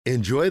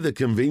Enjoy the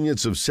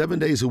convenience of 7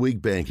 days a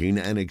week banking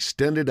and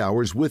extended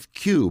hours with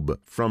Cube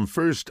from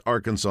First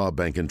Arkansas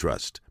Bank and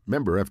Trust.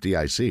 Member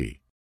FDIC.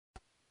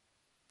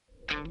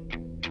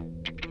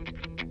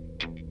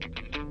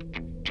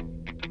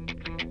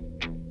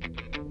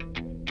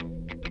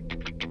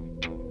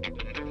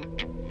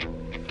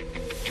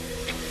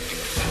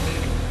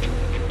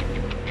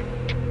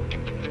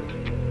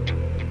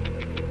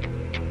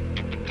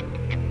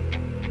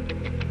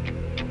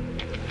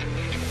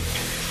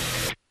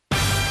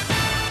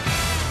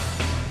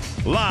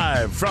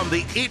 Live from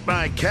the Eat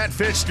My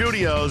Catfish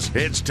studios,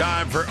 it's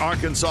time for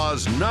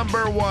Arkansas's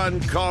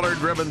 #1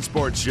 caller-driven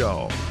sports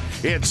show.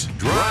 It's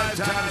Drive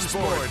Time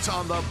Sports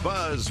on the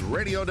Buzz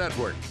Radio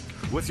Network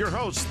with your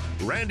hosts,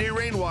 Randy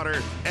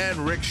Rainwater and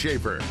Rick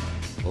Schaefer.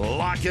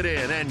 Lock it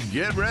in and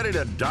get ready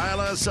to dial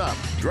us up.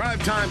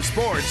 Drive Time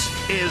Sports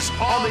is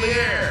on the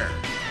air.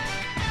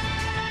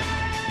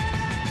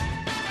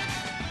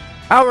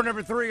 Hour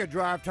number 3 of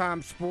Drive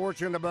Time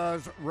Sports in the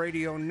Buzz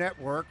Radio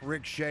Network.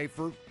 Rick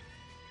Schaefer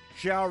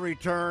shall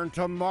return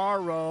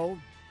tomorrow.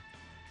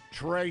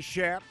 Trey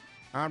Shapp.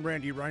 I'm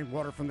Randy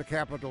Rainwater from the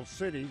capital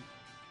city.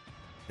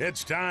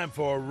 It's time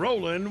for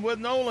Rollin with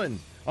Nolan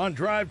on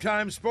Drive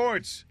Time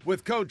Sports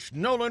with Coach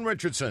Nolan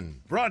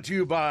Richardson. Brought to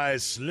you by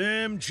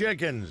Slim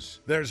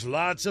Chickens. There's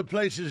lots of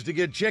places to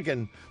get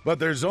chicken, but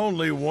there's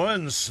only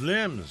one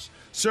Slim's,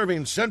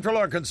 serving Central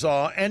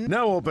Arkansas and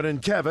now open in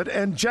Cabot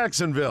and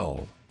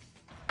Jacksonville.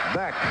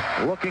 Beck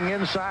looking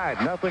inside,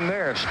 nothing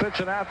there.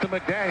 Spits it out to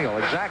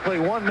McDaniel. Exactly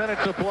 1 minute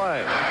to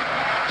play.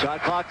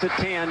 Shot clock's at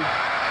 10.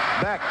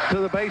 Beck to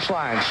the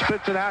baseline,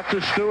 spits it out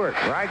to Stewart.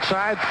 Right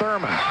side,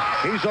 Thurman.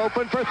 He's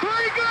open for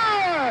three.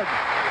 Good!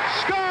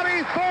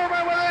 Scotty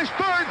Thurman with his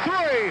third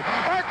three.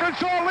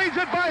 Arkansas leads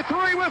it by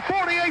 3 with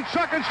 48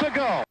 seconds to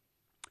go.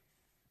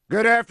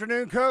 Good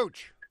afternoon,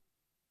 Coach.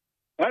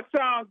 That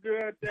sounds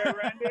good there,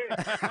 Randy.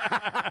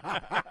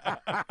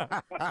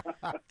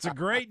 it's a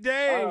great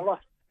day.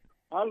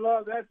 I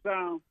love that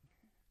sound.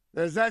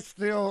 Does that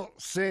still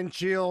send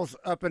chills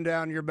up and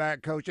down your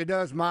back, Coach? It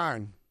does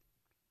mine.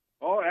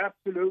 Oh,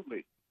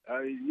 absolutely.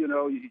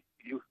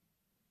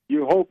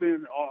 You're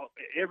hoping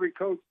every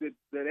coach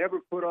that ever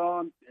put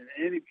on, and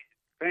any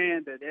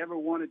fan that ever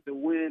wanted to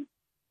win,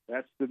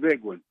 that's the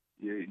big one.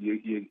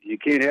 You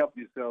can't help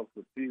yourself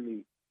with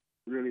feeling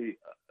really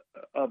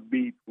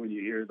upbeat when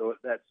you hear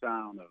that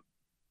sound of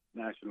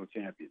national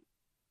champion.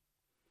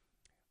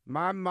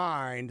 My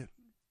mind,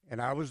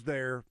 and I was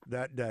there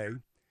that day,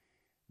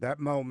 that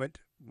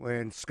moment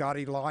when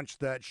Scotty launched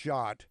that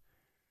shot.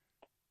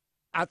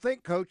 I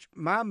think, Coach,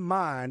 my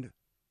mind,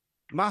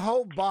 my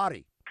whole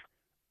body,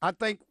 I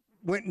think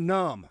went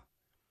numb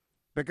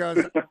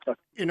because,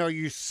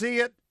 you see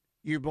it,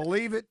 you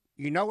believe it,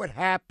 you know it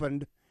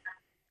happened,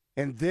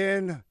 and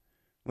then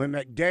when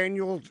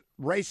McDaniel's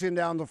racing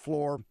down the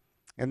floor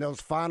in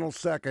those final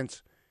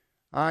seconds,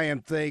 I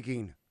am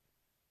thinking,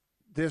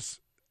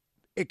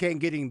 it can't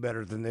get any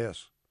better than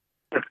this.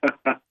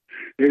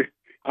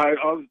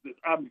 I'm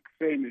the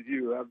same as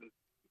you.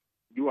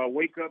 Do I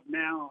wake up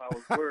now? I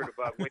was worried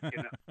about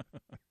waking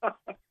up.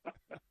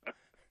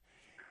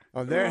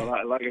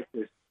 Like I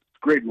said,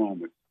 great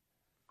moments,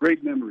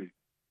 great memories.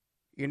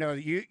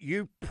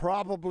 You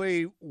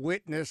probably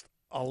witnessed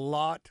a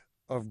lot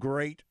of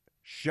great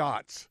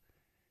shots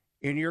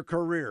in your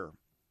career,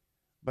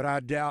 but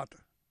I doubt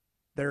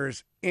there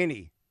is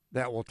any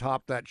that will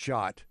top that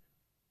shot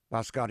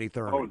by Scotty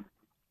Thurman. Oh,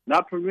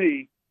 not for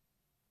me.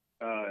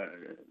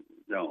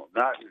 No,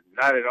 not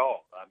at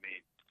all. I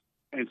mean,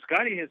 and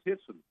Scotty has hit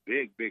some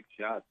big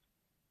shots.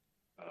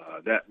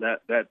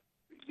 That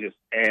just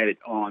added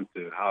on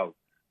to how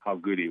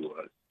good he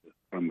was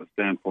from a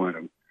standpoint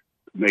of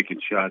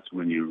making shots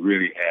when you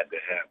really had to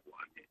have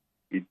one.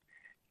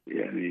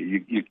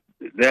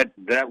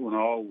 That one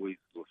always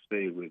will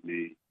stay with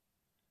me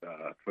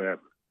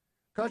forever.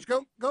 Coach,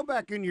 go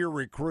back in your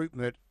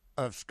recruitment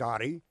of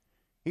Scotty.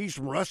 He's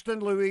from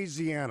Ruston,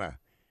 Louisiana.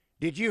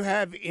 Did you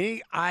have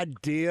any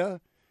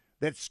idea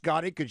that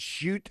Scotty could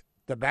shoot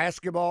the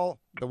basketball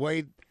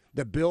the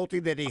ability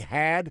that he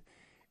had,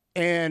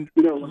 and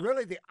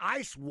really the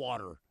ice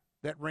water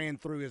that ran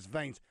through his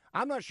veins?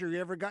 I'm not sure he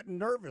ever got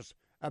nervous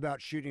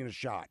about shooting a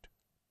shot.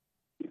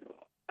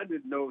 I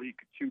didn't know he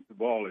could shoot the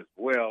ball as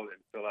well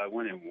until I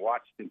went and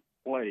watched him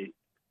play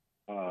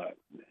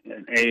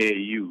in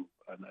AAU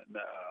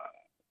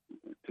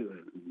to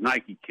the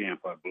Nike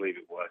camp, I believe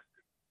it was.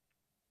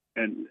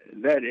 And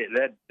that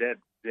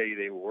day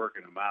they were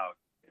working him out,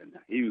 and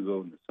he was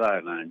on the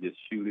sideline just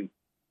shooting.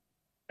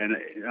 And,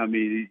 I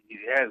mean, he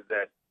has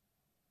that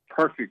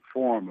perfect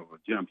form of a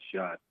jump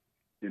shot.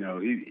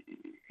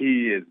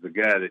 He is the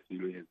guy that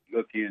you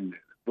look in the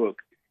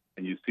book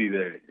and you see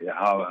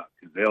how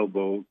his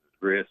elbows,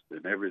 his wrist,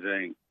 and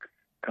everything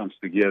comes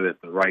together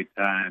at the right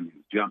time.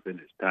 His jumping,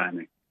 his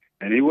timing.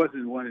 And he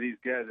wasn't one of these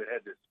guys that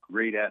had this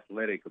great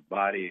athletic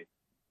body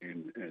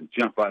and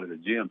jump out of the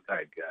gym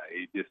type guy.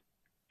 He just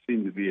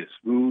seemed to be as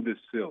smooth as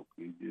silk.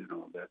 He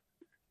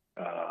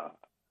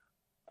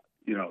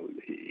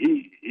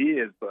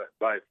is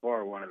by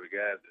far one of the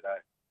guys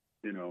that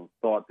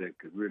thought that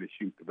could really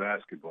shoot the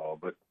basketball.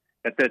 But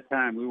at that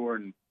time, we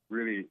weren't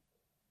really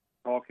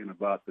talking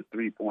about the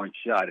three-point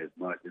shot as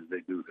much as they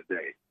do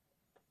today.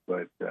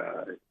 But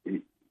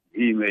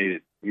he made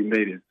it. He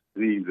made it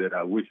seem that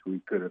I wish we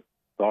could have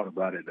thought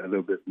about it a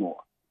little bit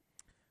more.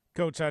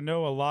 Coach, I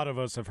know a lot of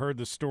us have heard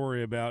the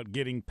story about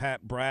getting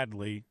Pat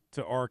Bradley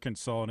to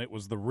Arkansas, and it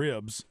was the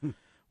ribs.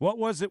 What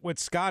was it with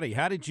Scotty?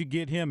 How did you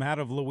get him out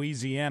of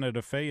Louisiana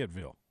to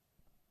Fayetteville?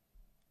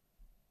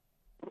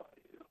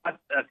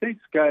 I think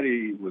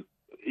Scotty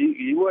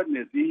he wasn't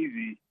as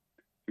easy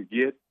to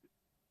get,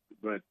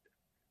 but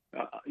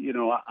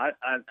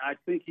I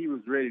think he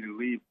was ready to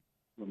leave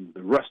from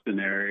the Ruston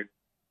area,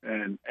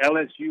 and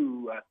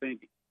LSU I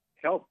think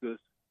helped us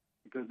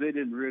because they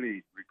didn't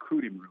really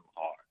recruit him real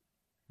hard.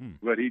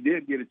 But he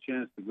did get a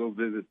chance to go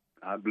visit,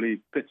 I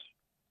believe,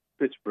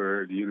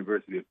 Pittsburgh, the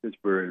University of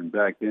Pittsburgh, and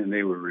back then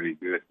they were really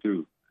good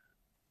too.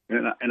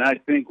 And I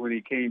think when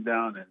he came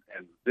down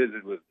and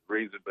visited with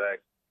Razorbacks,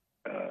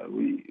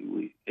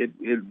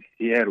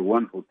 he had a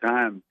wonderful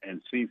time,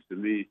 and seems to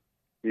me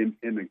in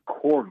the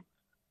quarters,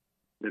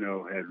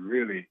 had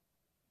really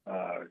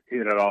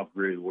hit it off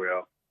really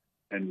well.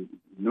 And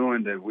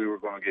knowing that we were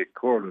going to get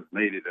quarters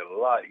made it a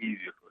lot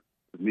easier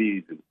for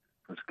me and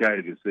for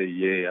Scotty to say,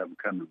 yeah, I'm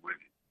coming with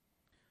you.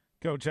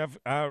 Coach,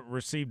 I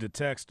received a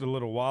text a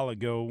little while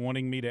ago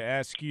wanting me to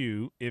ask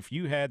you if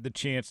you had the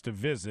chance to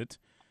visit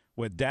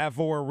with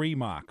Davor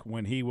Remock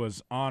when he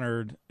was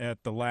honored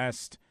at the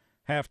last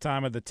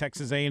halftime of the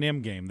Texas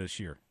A&M game this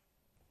year.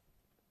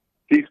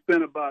 He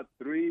spent about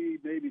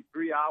maybe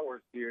 3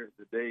 hours here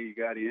the day he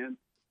got in,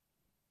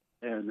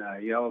 and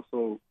he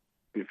also,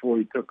 before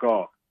he took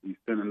off, he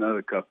spent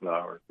another couple of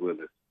hours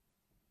with us.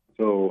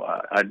 So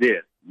I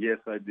did. Yes,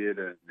 I did.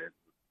 And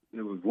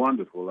it was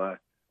wonderful.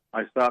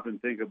 I stop and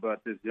think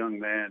about this young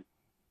man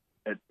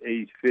at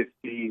age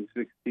 15,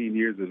 16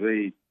 years of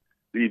age,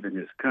 leaving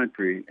his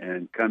country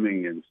and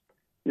coming, and,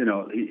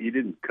 he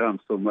didn't come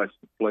so much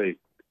to play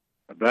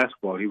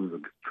basketball. He was a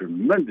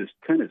tremendous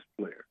tennis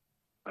player.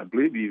 I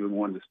believe he even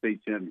won the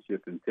state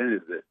championship in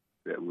tennis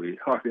that we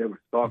hardly ever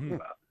talk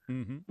about.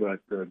 Mm-hmm. But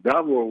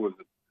Davor was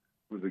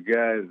a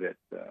guy that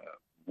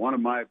one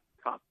of my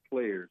top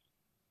players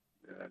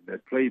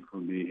that played for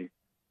me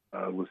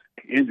was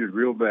injured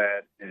real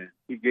bad, and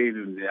he gave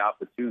him the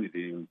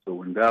opportunity. And so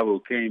when Davor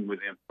came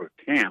with him for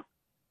camp,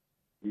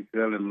 he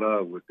fell in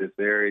love with this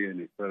area, and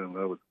he fell in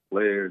love with the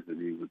players,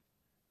 and he was,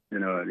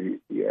 and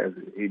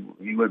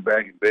he went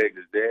back and begged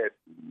his dad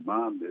and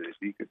mom that if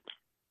he could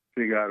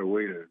figure out a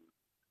way to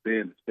stay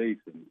in the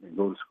States and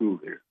go to school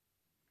here.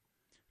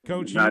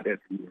 Coach,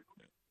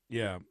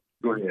 yeah.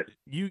 Go ahead.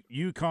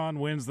 UConn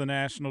wins the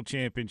national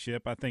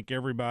championship. I think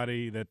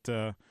everybody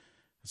that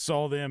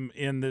saw them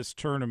in this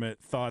tournament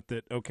thought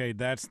that, okay,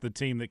 that's the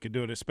team that could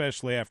do it,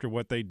 especially after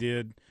what they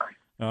did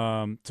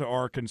to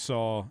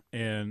Arkansas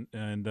and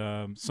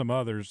some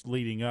others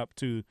leading up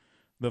to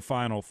the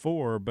Final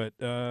Four. But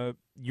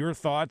your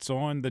thoughts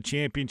on the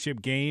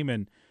championship game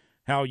and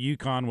how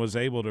UConn was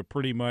able to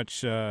pretty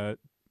much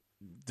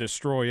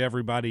destroy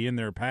everybody in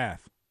their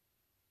path?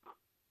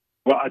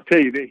 Well, I tell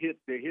you, they hit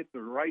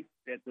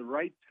at the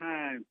right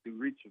time to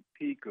reach a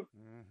peak of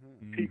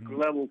peak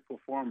level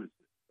performances.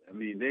 I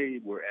mean, they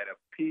were at a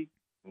peak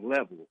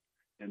level,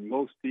 and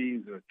most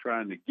teams are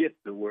trying to get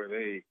to where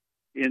they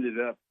ended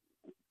up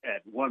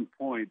at one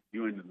point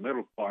during the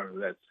middle part of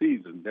that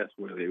season. That's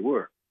where they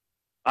were.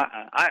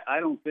 I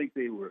don't think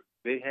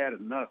they had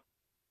enough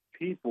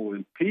people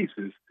and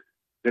pieces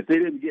that they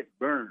didn't get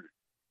burned.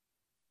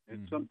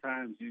 And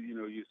sometimes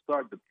you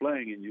start the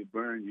playing and you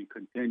burn, you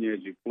continue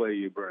as you play,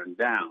 you burn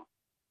down.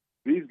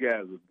 These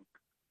guys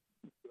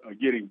are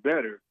getting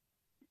better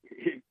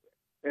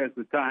as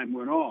the time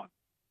went on.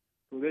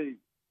 So they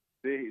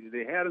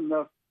had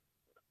enough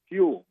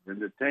fuel in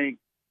the tank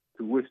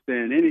to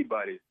withstand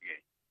anybody's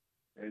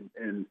game,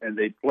 and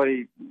they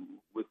played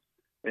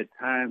at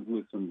times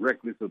with some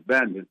reckless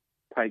abandon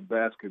type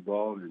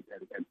basketball and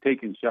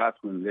taking shots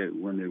when they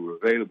were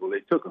available.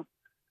 They took them,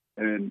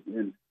 and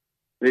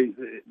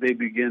they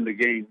began to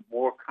gain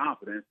more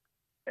confidence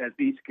as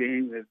each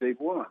game as they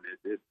won.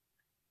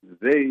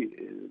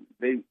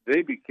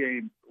 They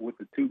became, with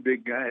the two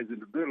big guys in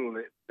the middle,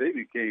 they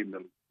became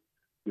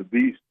the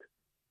beast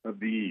of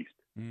the East.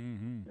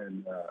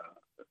 And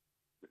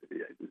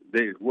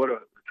what a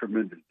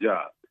tremendous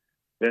job.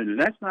 And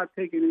that's not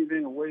taking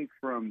anything away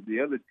from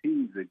the other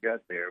teams that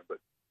got there, but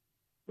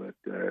let's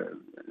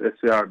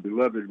say our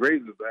beloved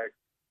Razorbacks,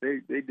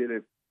 they did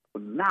a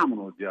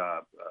phenomenal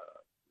job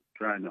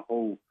trying to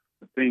hold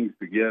the things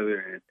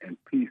together and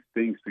piece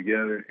things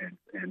together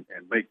and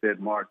make that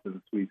march to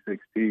the Sweet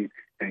 16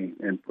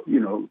 and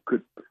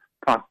could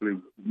possibly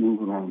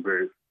move it on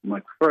very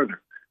much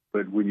further.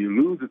 But when you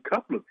lose a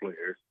couple of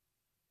players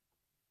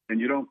and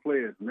you don't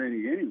play as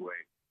many anyway,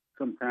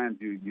 sometimes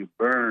you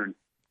burn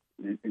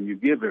and you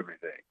give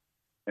everything.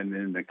 And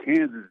in the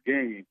Kansas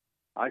game,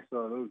 I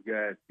saw those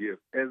guys give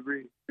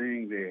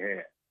everything they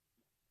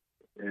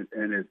had.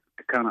 And it's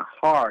kind of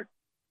hard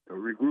to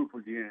regroup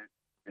again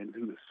and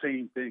do the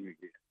same thing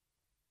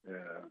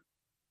again.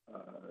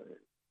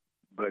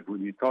 But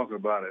when you talk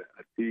about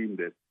a team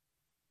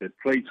that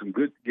played some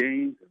good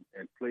games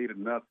and played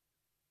enough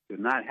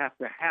to not have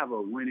to have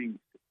a winning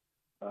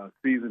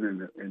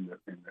season in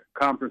the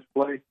conference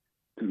play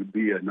to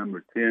be a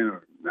number 10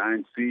 or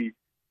 9 seed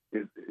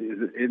is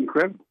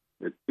incredible.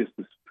 It's just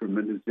a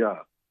tremendous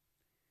job.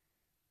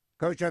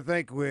 Coach, I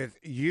think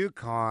with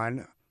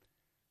UConn,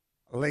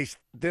 at least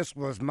this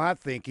was my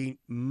thinking,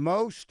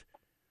 most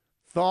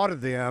thought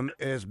of them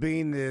as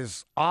being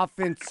this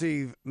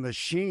offensive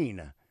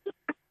machine.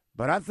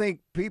 But I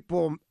think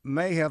people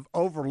may have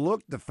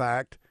overlooked the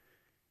fact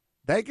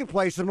they could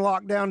play some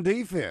lockdown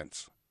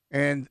defense.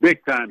 And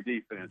big-time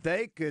defense.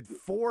 They could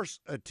force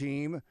a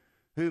team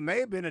who may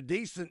have been a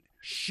decent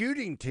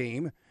shooting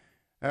team,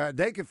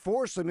 they could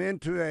force them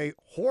into a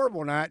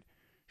horrible night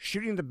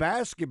shooting the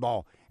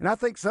basketball. And I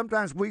think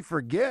sometimes we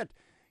forget,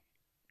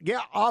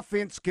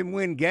 offense can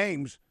win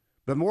games,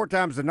 but more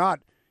times than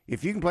not,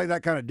 if you can play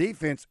that kind of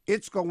defense,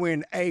 it's going to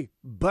win a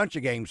bunch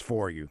of games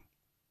for you.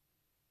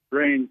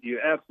 Rain,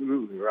 you're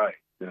absolutely right.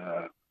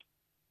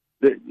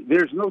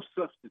 There's no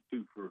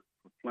substitute for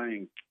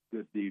playing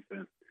good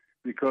defense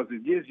because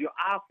it gives your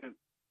offense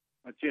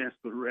a chance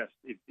to rest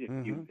if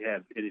you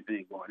have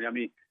anything going. I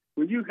mean,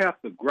 when you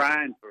have to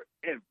grind for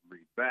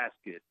every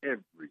basket,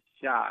 every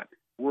shot,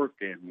 work,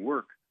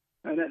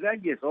 and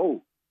that gets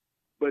old.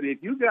 But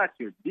if you got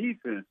your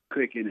defense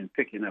clicking and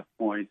picking up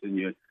points and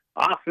your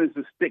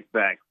offensive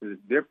stickbacks,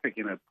 they're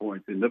picking up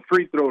points, and the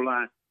free throw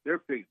line, they're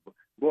picking up.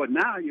 Boy,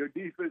 now your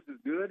defense is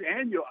good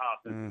and your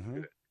offense is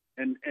good.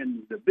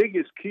 And the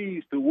biggest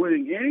keys to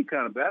winning any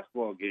kind of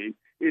basketball game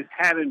is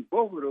having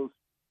both of those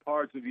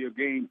parts of your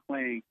game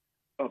playing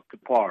up to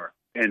par.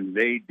 And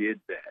they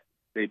did that.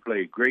 They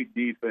played great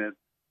defense,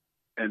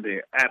 and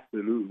they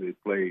absolutely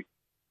played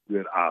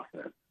good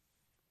offense.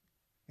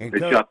 And they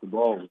shot the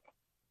ball.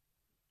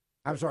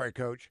 I'm sorry,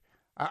 Coach.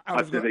 Go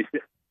ahead. Go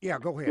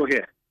ahead. Go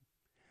ahead.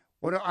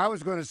 Well, I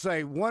was going to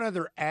say one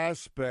other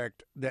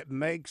aspect that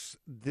makes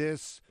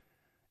this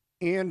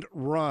end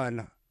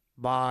run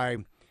by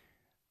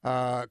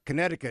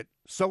Connecticut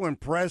so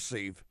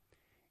impressive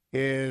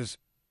is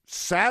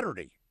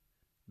Saturday.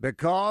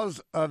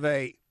 Because of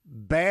a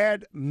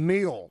bad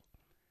meal,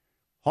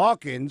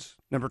 Hawkins,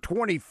 number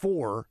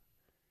 24,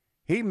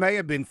 he may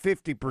have been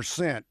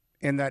 50%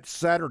 in that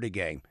Saturday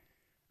game.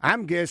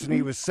 I'm guessing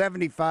he was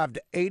 75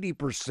 to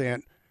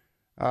 80%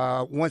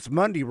 once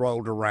Monday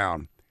rolled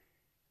around.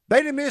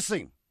 They didn't miss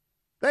him.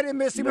 They didn't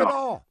miss him at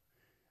all.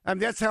 I mean,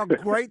 that's how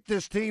great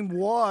this team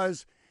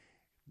was.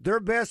 Their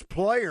best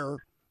player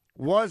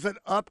wasn't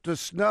up to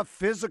snuff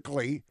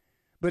physically,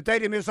 but they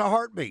didn't miss a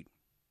heartbeat.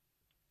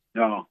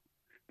 No.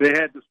 They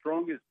had the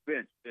strongest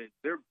bench.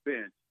 Their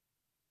bench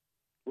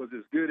was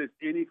as good as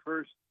any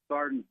first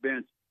starting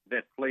bench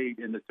that played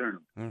in the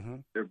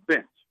tournament. Their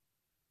bench.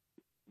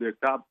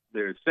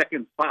 Their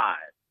second five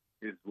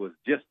was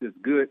just as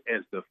good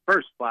as the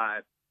first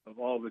five of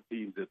all the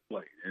teams that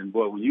played. And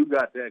boy, when you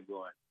got that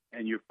going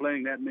and you're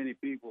playing that many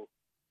people,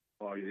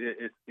 boy,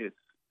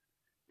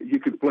 you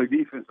can play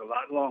defense a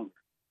lot longer,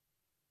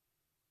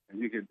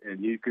 and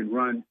you can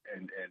run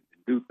and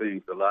do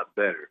things a lot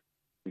better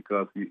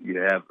because you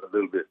have a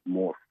little bit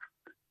more.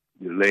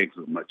 Your legs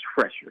are much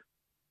fresher.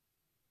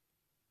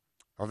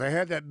 Well, they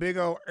had that big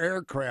old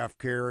aircraft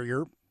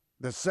carrier,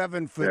 the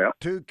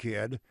 7'2"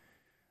 kid.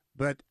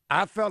 But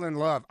I fell in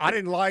love. I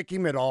didn't like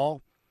him at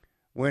all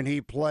when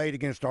he played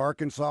against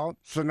Arkansas.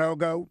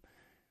 Sonogo,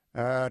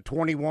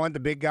 21, the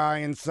big guy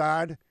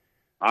inside.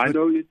 I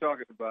know you're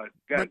talking about.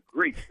 Got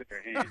great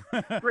fair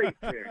hands. Great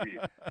fair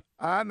hands.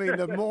 I mean,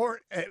 the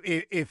more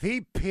if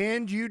he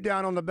pinned you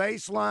down on the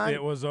baseline,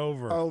 it was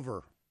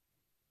over.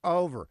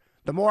 Over.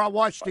 The more I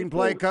watched him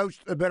play,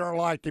 Coach, the better I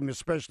liked him,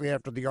 especially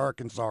after the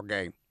Arkansas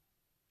game.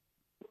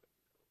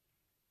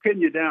 Pin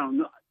you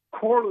down.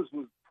 Corliss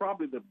was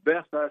probably the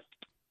best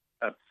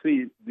I've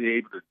seen be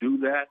able to do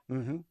that.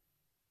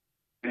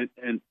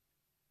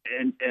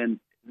 And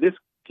this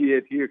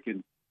kid here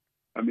can.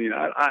 I mean,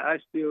 I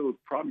still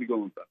probably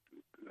going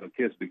to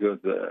kiss because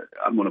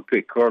I'm going to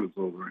pick Carlos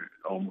over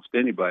almost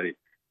anybody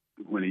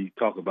when you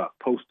talk about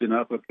posting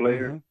up a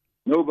player.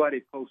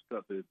 Nobody posts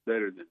up is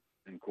better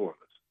than Corliss.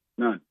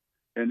 None.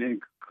 And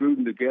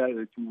including the guy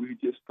that we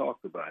just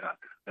talked about.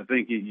 I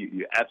think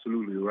you're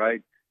absolutely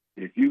right.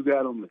 If you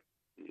got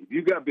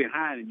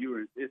behind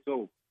and it's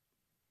over.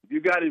 If you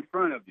got in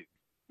front of you,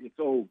 it's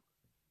over.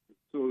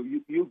 So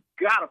you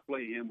got to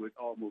play him with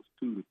almost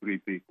 2 to 3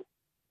 people.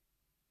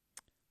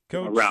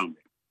 Coach, around him.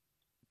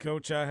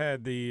 Coach, I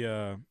had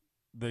the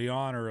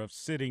honor of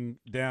sitting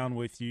down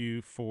with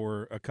you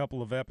for a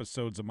couple of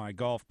episodes of my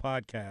golf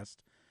podcast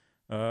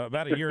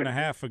about a year and a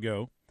half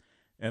ago,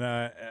 and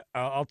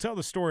I'll tell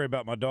the story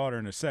about my daughter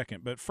in a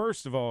second. But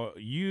first of all,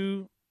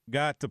 you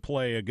got to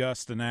play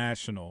Augusta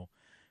National,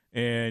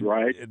 and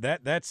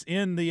that's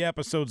in the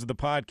episodes of the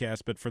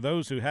podcast. But for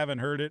those who haven't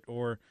heard it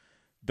or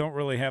don't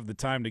really have the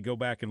time to go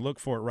back and look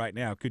for it right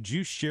now, could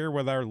you share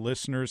with our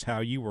listeners how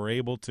you were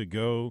able to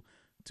go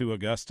to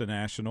Augusta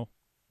National?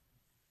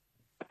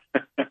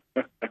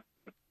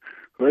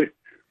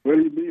 What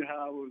do you mean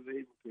how I was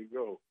able to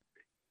go?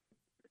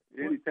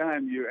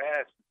 Anytime you're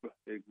asked, of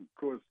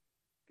course,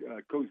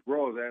 Coach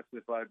Rawls asked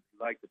if I'd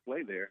like to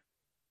play there.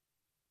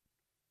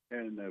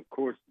 And, of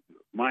course,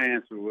 my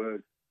answer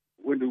was,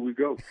 when do we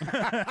go?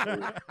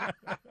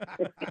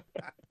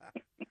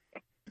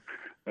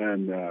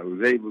 And I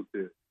was able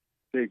to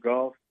take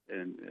off.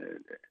 And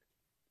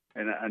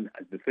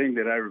the thing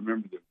that I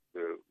remember,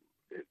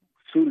 as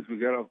soon as we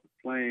got off the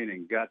plane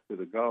and got to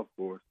the golf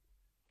course,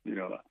 you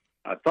know,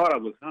 I thought I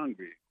was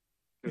hungry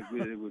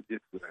because it was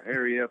just a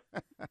hurry up.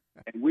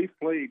 And we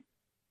played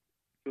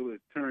till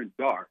it turned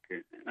dark.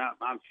 And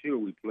I'm sure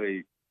we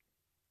played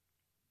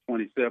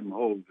 27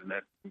 holes in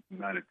that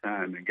amount of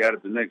time, and got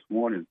up the next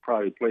morning,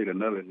 probably played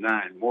another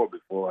 9 more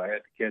before I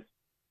had to catch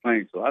the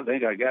plane. So I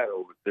think I got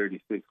over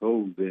 36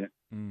 holes there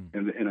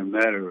in a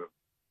matter of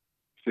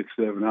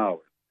 6-7 hours.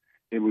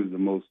 It was the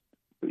most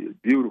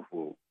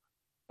beautiful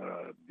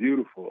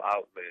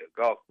outlay of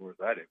golf course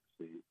I'd ever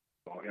seen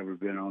or ever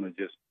been on. It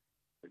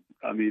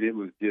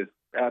was just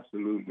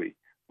absolutely.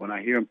 When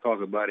I hear him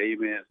talk about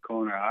Aman's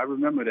Corner, I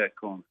remember that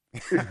corner.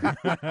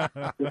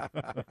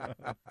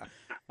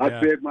 I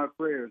said my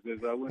prayers as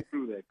I went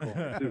through that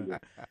corner too.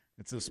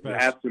 It's a special,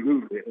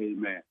 absolutely,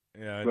 amen.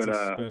 Yeah, it's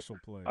a special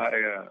place.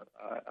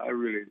 I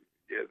really,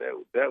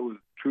 that was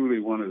truly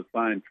one of the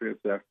fine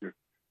trips after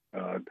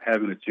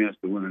having a chance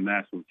to win a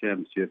national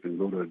championship and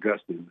go to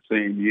Augusta in the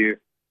same year.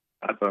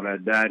 I thought I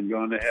died and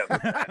gone to heaven.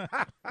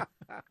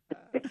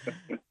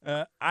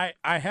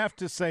 I have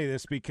to say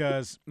this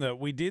because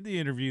we did the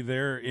interview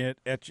there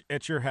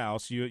at your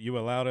house. You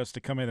allowed us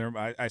to come in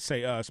there. I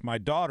say us. My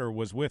daughter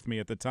was with me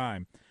at the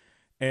time,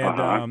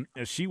 and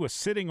she was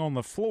sitting on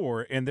the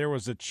floor, and there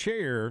was a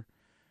chair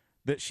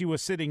that she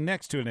was sitting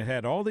next to, and it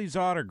had all these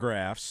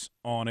autographs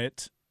on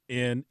it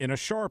in a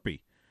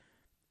Sharpie.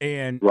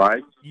 And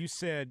you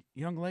said,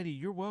 "Young lady,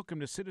 you're welcome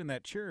to sit in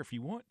that chair if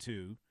you want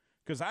to,"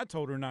 because I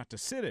told her not to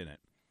sit in it.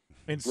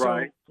 And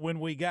so when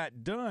we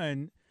got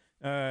done,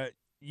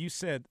 you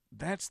said,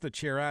 "That's the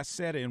chair I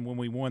sat in when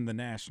we won the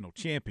national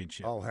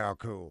championship." Oh, how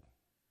cool.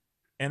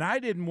 And I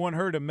didn't want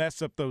her to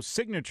mess up those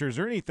signatures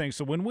or anything.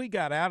 So when we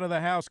got out of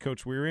the house,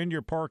 Coach, we were in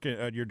your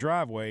your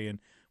driveway, and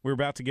we were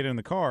about to get in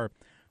the car.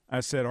 I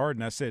said,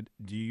 Arden, I said,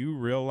 "Do you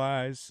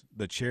realize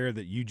the chair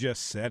that you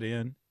just sat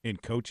in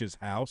Coach's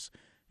house?"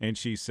 And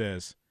she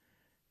says,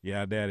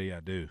 "Yeah, Daddy,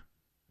 I do."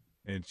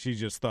 And she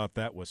just thought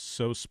that was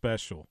so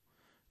special.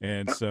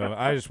 And so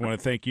I just want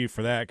to thank you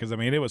for that because,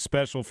 it was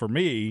special for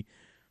me,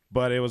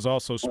 but it was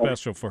also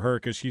special for her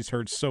because she's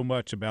heard so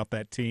much about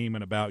that team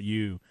and about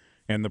you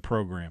and the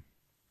program.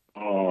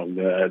 Oh,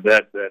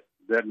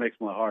 that makes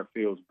my heart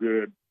feel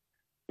good.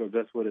 So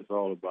that's what it's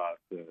all about,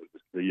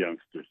 the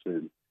youngsters.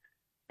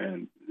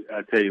 And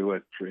I tell you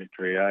what,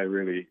 Trey, I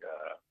really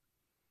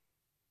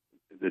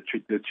the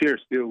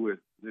chair's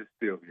it's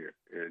still here,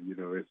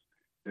 and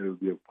it'll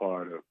be a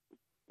part of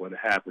what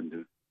happened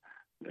in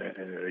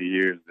the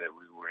years that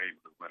we were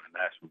able to win a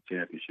national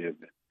championship.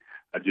 And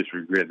I just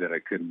regret that I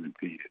couldn't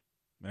repeat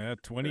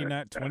it.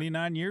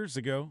 29 years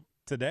ago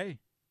today.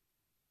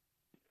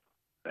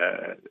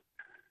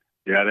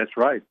 Yeah, that's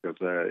right.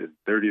 Because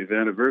 30th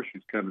anniversary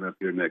is coming up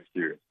here next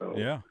year. So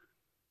yeah.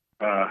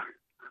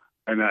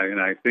 And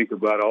I think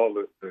about all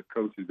the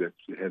coaches that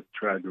have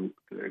tried to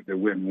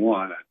win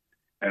one,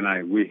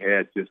 and we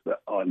had just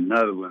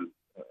another one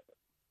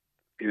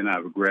in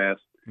our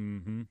grasp,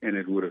 and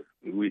it would have.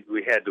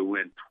 We had to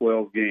win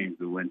 12 games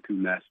to win 2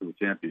 national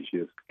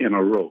championships in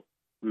a row.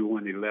 We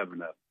won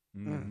 11 of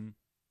them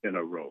in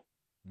a row,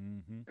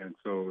 and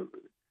so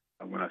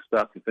when I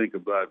stopped to think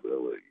about,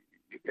 well,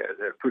 you guys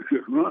had a pretty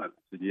good run. I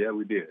said, yeah,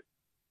 we did.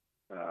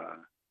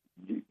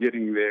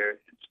 Getting there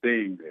and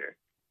staying there,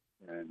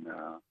 and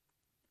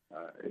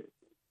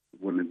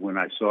when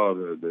I saw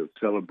the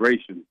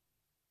celebration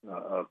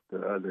of the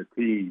other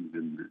teams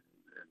and the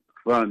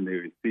fun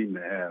they seemed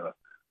to have,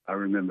 I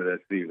remember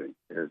that feeling.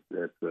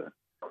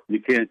 You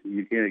can't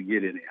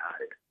get any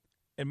higher.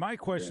 And my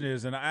question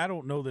is, and I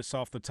don't know this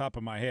off the top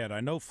of my head, I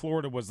know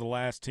Florida was the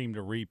last team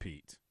to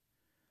repeat.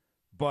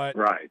 But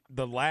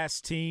the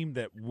last team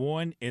that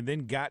won and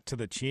then got to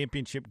the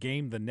championship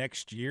game the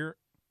next year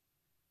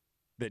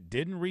that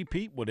didn't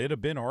repeat, would it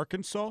have been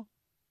Arkansas?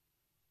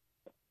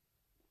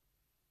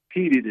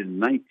 Repeated in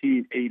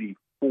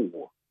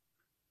 1984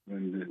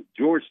 when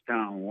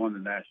Georgetown won the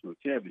national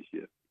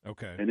championship.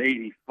 Okay. In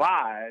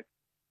 85,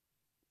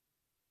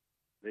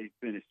 they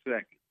finished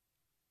second.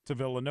 To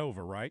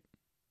Villanova, right?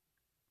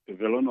 To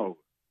Villanova.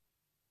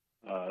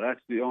 That's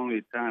the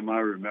only time I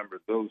remember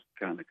those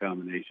kind of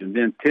combinations.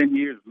 Then 10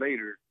 years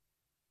later,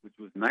 which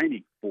was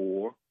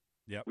 94,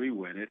 we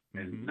win it.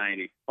 And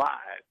 95,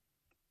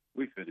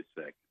 we finished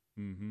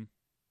second.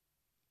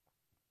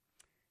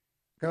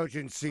 Coach,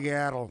 in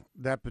Seattle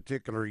that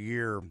particular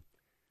year,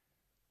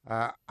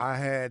 I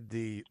had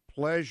the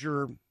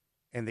pleasure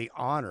and the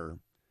honor.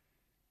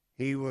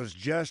 He was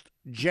just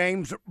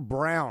James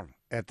Brown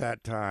at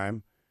that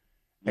time.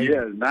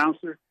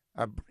 Announcer?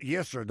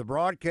 Yes, sir. The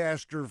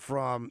broadcaster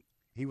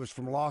he was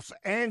from Los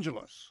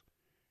Angeles.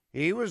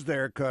 He was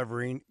there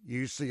covering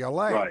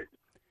UCLA. Right.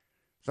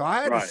 So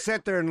I had Right. to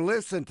sit there and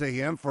listen to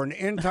him for an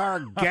entire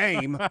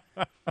game.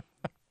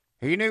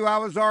 He knew I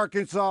was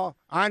Arkansas.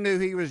 I knew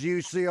he was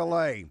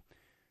UCLA.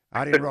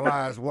 I didn't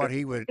realize what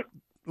he would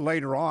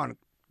later on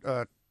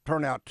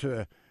turn out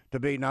to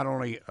be not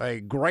only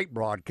a great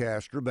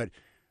broadcaster, but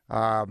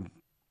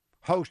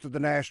host of the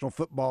National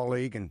Football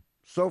League and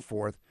so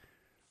forth.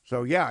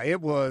 So yeah, it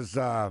was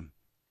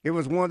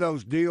one of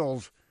those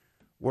deals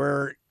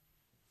where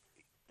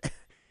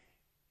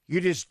you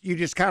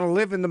just kind of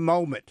live in the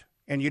moment,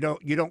 and you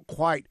don't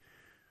quite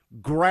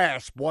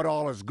grasp what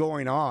all is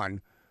going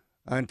on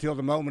until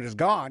the moment is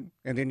gone,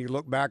 and then you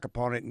look back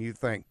upon it and you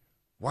think,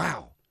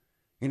 wow,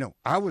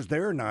 I was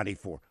there in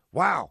 94.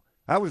 Wow,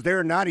 I was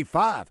there in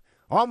 95.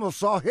 Almost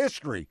saw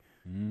history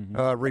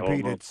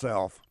repeat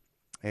itself.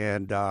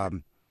 And I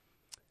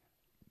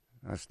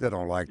still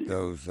don't like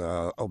those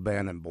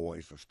O'Bannon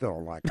boys. I still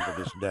don't like them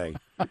to this day.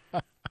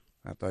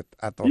 I thought.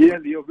 Yeah,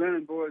 the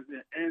O'Bannon boys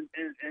and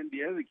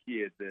the other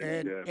kid,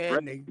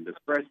 the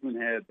freshman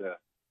had a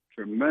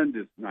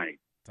tremendous night.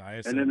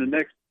 And then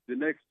the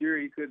next year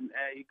he couldn't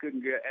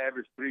get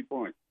average 3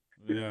 points.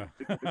 Yeah,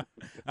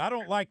 I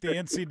don't like the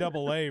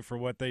NCAA for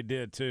what they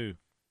did too.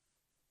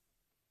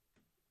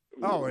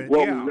 Oh,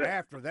 and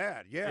after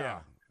that, yeah,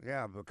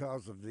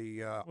 because of the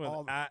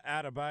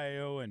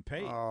Adebayo and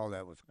Pate. Oh,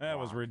 that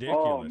was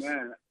ridiculous. Oh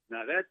man,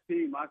 now that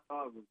team I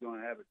thought was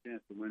going to have a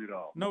chance to win it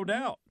all. No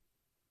doubt.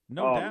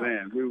 Oh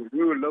man,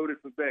 we were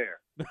loaded for bear.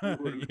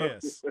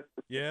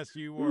 Yes,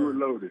 you were. We were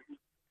loaded.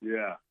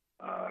 Yeah,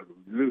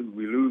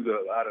 we lose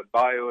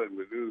Adebayo, and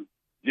we lose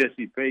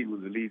Jesse Payton,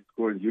 was the lead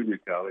scorer in junior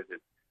college,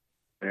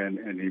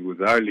 and he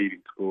was our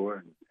leading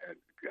scorer. And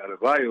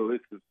Adebayo,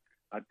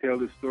 I tell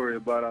this story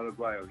about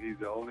Adebayo. He's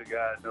the only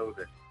guy I know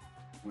that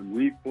when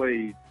we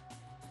played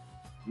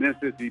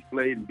Memphis, he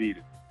played and beat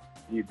us.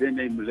 Then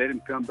they let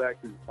him come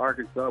back to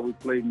Arkansas. We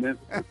played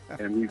Memphis,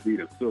 and we beat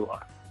him. So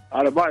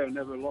Adebayo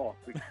never lost.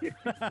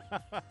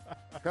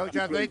 Coach,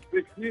 I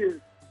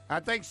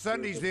think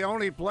Sunday's the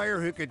only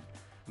player who could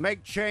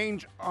make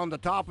change on the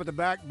top of the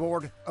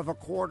backboard of a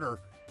quarter.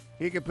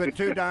 He could put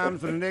 2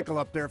 dimes and a nickel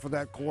up there for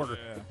that quarter.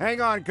 Yeah.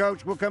 Hang on,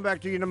 Coach. We'll come back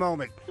to you in a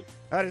moment.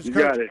 That is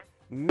Coach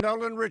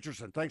Nolan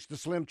Richardson. Thanks to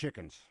Slim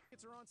Chickens.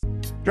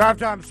 Drive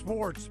Time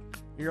Sports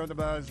here on the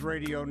Buzz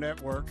Radio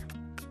Network.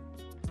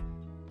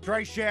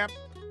 Trey Shapp,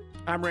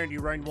 I'm Randy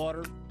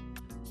Rainwater,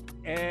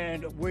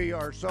 and we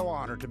are so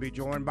honored to be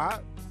joined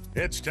by...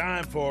 It's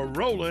time for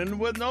Rollin'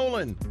 with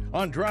Nolan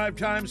on Drive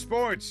Time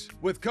Sports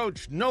with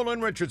Coach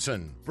Nolan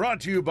Richardson. Brought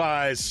to you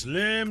by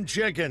Slim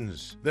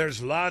Chickens.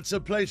 There's lots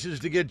of places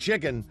to get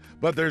chicken,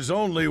 but there's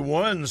only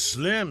one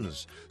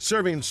Slim's,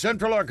 serving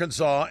Central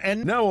Arkansas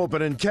and now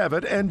open in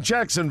Cabot and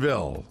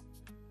Jacksonville.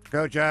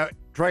 Coach,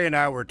 Trey and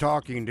I were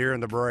talking during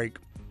the break,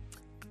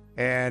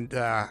 and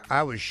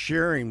I was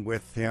sharing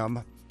with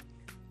him.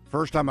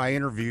 First time I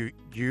interviewed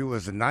you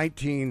was in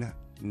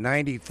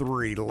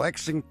 1993,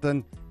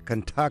 Lexington,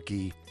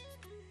 Kentucky,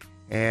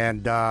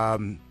 and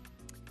I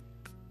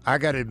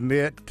got to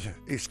admit,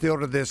 still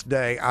to this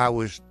day, I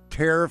was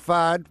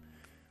terrified.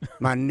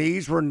 My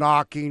knees were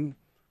knocking,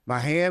 my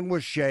hand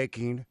was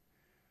shaking,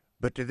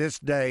 but to this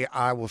day,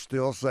 I will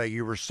still say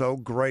you were so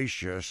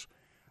gracious.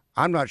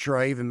 I'm not sure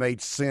I even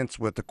made sense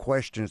with the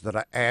questions that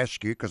I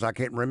asked you because I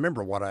can't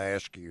remember what I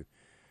asked you,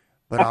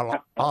 but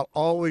I'll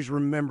always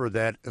remember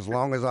that as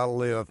long as I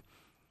live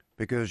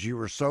because you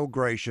were so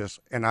gracious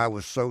and I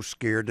was so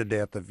scared to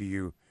death of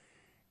you.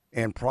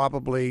 And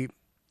probably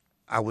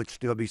I would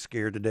still be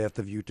scared to death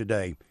of you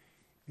today.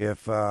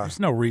 If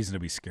there's no reason to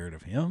be scared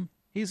of him.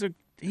 He's a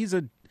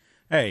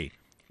hey,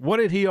 what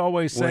did he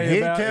always say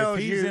about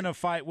if he's in a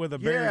fight with a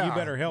bear, you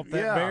better help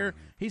that bear?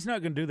 He's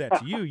not going to do that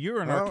to you.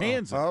 You're in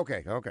Arkansas.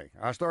 Okay.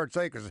 I started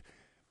saying because,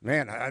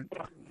 man,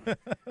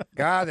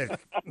 guy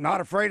that's not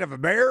afraid of a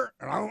bear,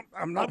 and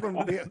I'm not going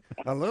to be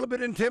a little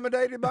bit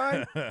intimidated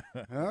by him.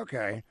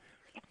 Okay.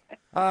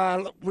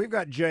 We've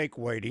got Jake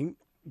waiting.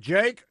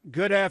 Jake,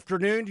 good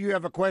afternoon. Do you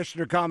have a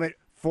question or comment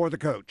for the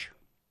coach?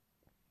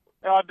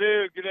 I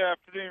do. Good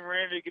afternoon,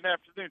 Randy. Good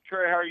afternoon,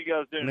 Trey. How are you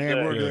guys doing today?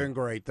 Man, we're doing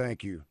great.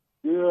 Thank you.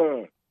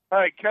 Yeah.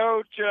 Hey,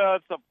 Coach,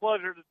 it's a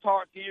pleasure to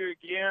talk to you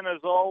again,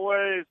 as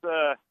always.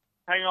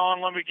 Hang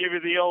on. Let me give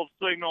you the old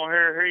signal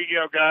here. Here you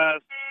go,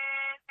 guys.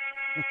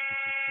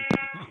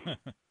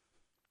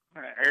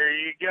 There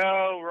you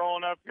go.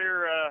 Rolling up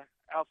here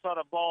outside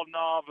of Bald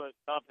Knob, but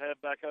about to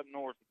head back up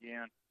north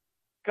again.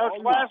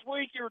 Coach, last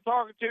week you were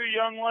talking to a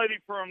young lady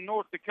from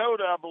North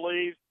Dakota, I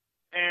believe,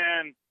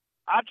 and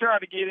I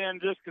tried to get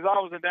in just because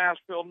I was in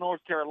Nashville,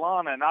 North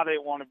Carolina, and I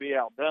didn't want to be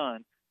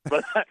outdone,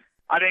 but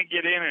I didn't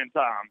get in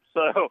time.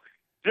 So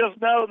just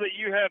know that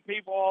you have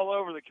people all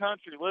over the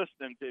country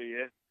listening to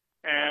you,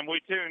 and we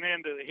tune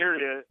in to hear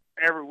you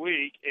every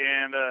week,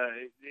 and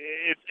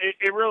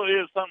it really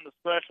is something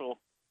special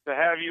to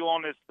have you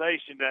on this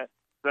station.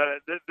 That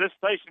this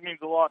station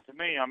means a lot to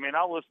me. I mean,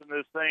 I listen to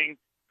this thing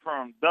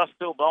from dusk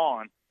till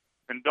dawn,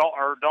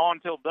 or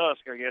dawn till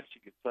dusk, I guess you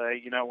could say,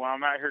 when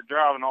I'm out here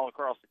driving all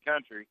across the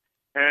country.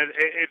 And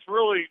it's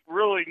really,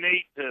 really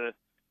neat to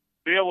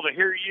be able to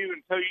hear you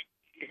and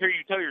hear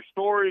you tell your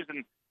stories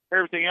and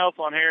everything else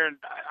on here. And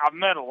I've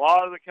met a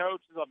lot of the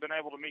coaches. I've been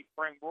able to meet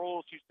Frank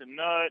Bruce, Houston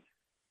Nutt,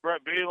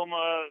 Brett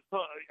Bielema,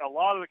 a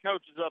lot of the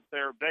coaches up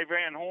there. Dave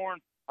Van Horn,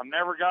 I've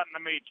never gotten to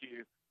meet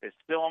you. It's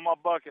still on my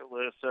bucket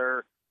list,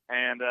 sir.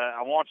 And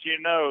I want you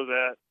to know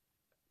that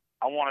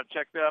I want to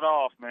check that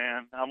off,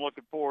 man. I'm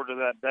looking forward to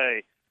that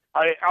day.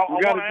 I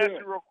want to ask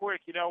you real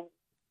quick. You know,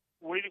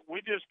 we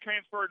just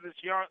transferred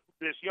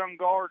this young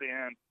guard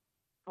in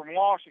from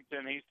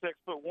Washington. He's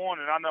 6'1",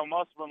 and I know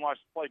Musselman likes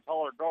to play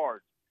taller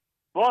guards.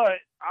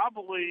 But I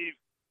believe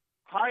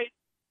height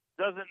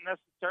doesn't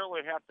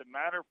necessarily have to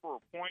matter for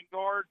a point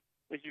guard.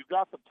 If you've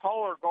got the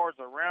taller guards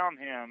around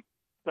him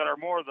that are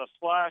more the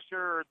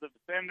slasher, the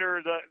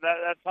defender,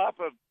 that type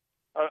of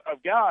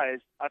guys,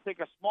 I think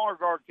a smaller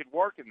guard could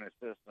work in this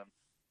system.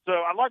 So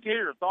I'd like to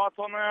hear your thoughts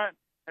on that.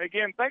 And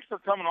again, thanks for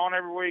coming on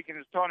every week and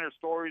just telling your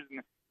stories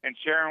and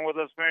sharing with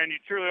us, man. You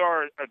truly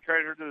are a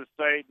treasure to the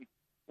state.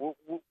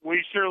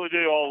 We surely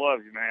do all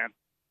love you, man.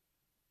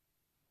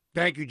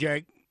 Thank you,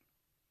 Jake.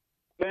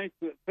 Thanks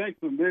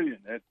a million.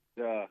 That's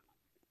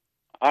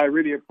I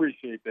really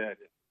appreciate that.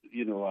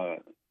 You know,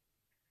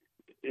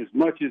 as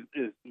much as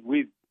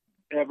we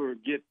ever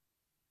get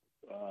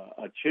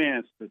a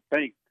chance to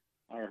thank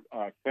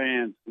our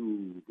fans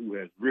who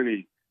has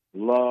really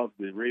loved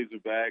the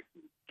Razorbacks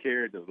and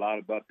cared a lot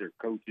about their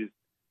coaches,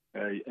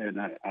 and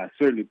I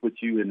certainly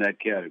put you in that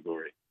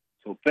category.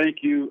 So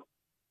thank you.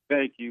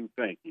 Well,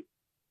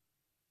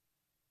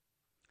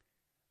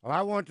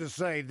 I want to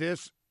say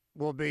this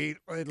will be,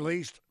 at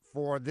least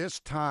for this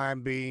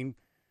time being,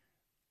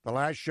 the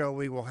last show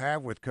we will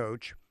have with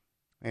Coach,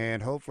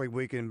 and hopefully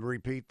we can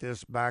repeat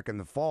this back in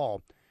the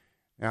fall.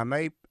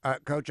 And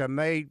Coach, I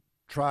may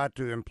try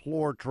to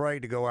implore Trey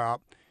to go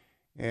out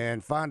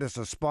and find us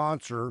a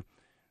sponsor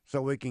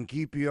so we can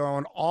keep you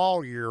on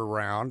all year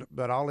round,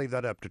 but I'll leave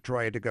that up to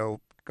Trey to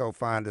go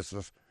find us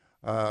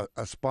a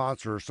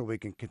sponsor so we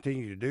can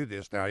continue to do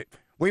this. Now,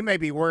 we may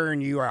be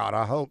wearing you out.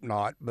 I hope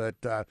not, but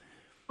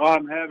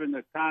I'm having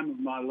the time of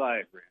my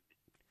life, Randy.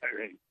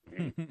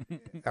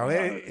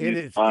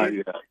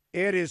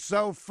 It is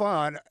so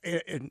fun.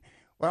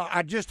 Well,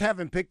 I just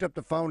haven't picked up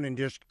the phone and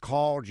just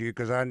called you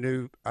because I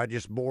knew I'd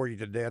just bore you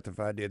to death if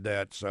I did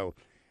that. So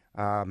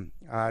I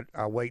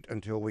wait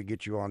until we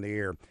get you on the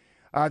air.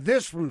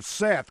 This from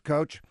Seth,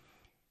 Coach.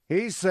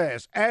 He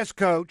says, ask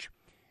Coach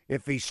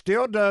if he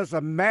still does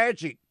a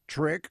magic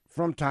trick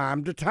from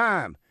time to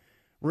time.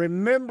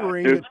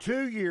 Remembering the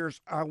 2 years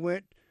I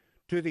went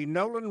to the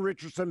Nolan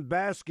Richardson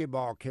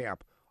basketball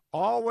camp.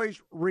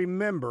 Always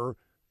remember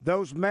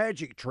those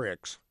magic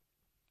tricks.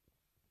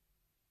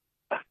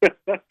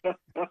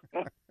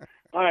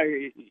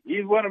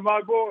 He's one of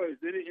my boys.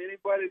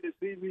 Anybody that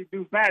sees me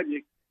do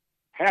magic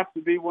has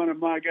to be one of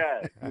my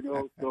guys. You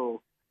know,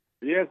 so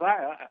yes,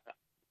 I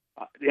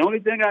the only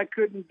thing I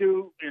couldn't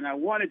do and I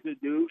wanted to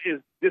do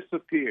is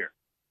disappear.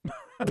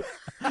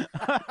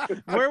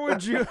 Why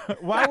would you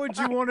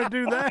want to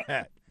do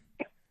that?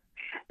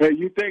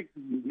 You think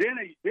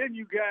then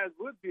you guys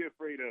would be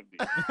afraid of me?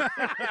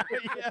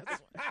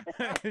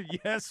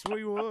 Yes,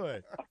 we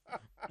would.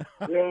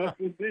 Yes,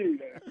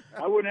 indeed.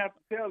 I wouldn't have to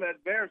tell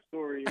that bear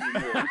story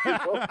anymore.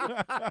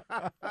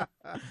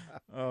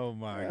 Oh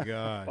my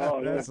gosh,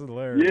 that's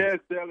hilarious. Yes,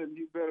 Ellen,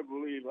 you better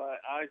believe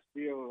I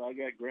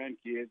got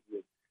grandkids,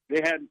 but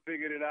they hadn't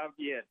figured it out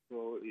yet,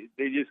 so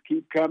they just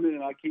keep coming,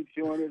 and I keep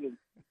showing it,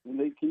 and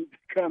they keep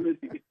coming.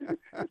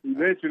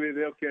 Eventually,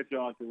 they'll catch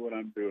on to what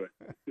I'm doing.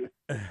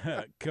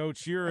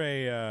 Coach, you're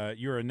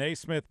a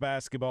Naismith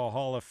Basketball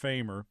Hall of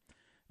Famer,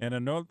 and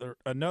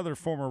another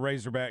former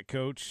Razorback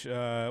coach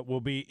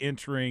will be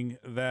entering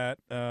that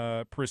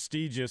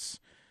prestigious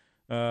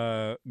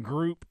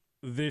group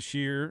this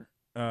year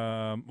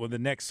with the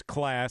next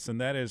class,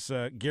 and that is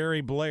Gary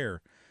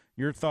Blair.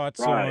 Your thoughts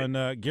on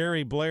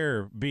Gary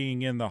Blair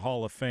being in the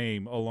Hall of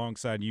Fame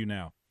alongside you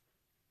now?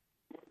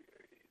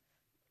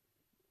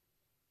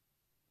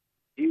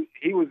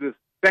 He was the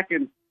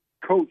second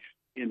coach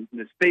in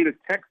the state of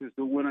Texas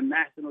to win a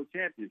national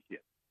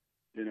championship.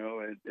 You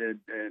know, and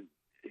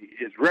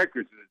his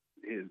records,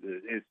 his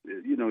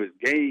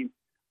game,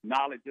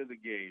 knowledge of the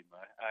game.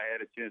 I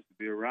had a chance to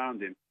be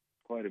around him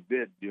quite a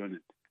bit during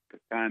the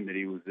time that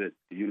he was at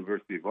the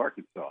University of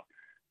Arkansas.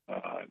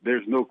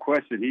 There's no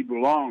question he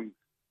belongs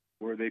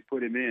where they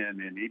put him in,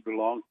 and he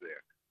belongs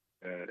there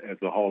as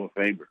a Hall of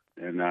Famer.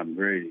 And I'm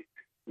very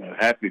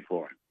happy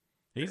for him.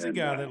 He's a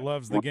guy that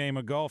loves the game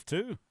of golf,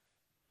 too.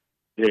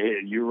 Yeah,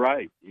 you're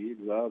right. He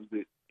loves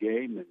the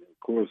game. And, of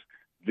course,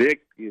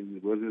 Vic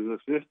was his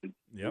assistant.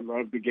 Yep. He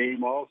loved the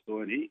game also,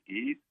 and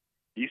he's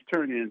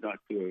turned in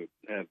to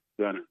have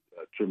done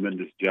a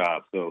tremendous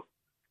job. So,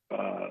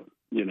 I'm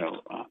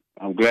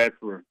glad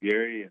for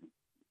Gary,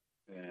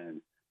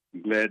 and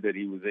I'm glad that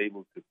he was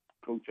able to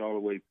coach all the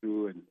way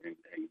through and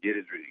get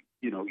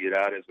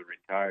out as a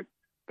retired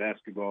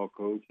basketball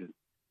coach and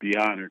be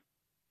honored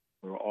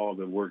for all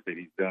the work that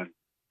he's done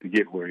to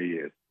get where he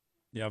is.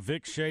 Yeah,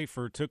 Vic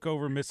Schaefer took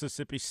over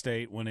Mississippi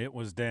State when it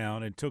was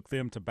down and took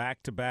them to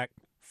back-to-back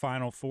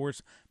Final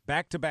Fours,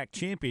 back-to-back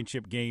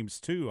championship games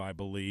too, I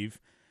believe,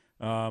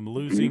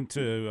 losing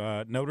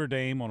to Notre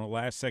Dame on a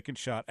last-second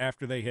shot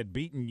after they had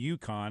beaten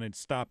UConn and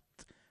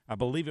stopped, I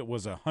believe it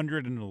was a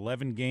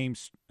 111-game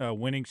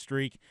winning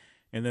streak,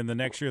 and then the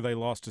next year they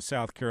lost to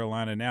South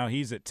Carolina. Now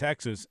he's at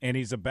Texas, and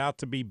he's about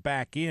to be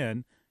back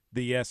in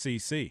the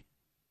SEC.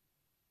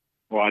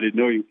 Well, I didn't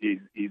know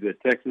he's at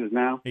Texas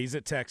now. He's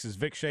at Texas.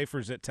 Vic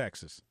Schaefer's at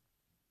Texas.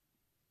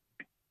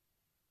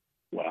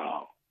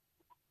 Wow.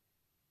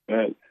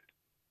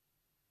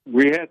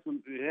 We had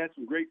some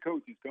great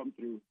coaches come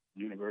through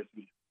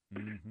university.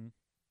 Mm-hmm.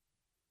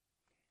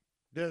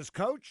 Does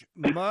Coach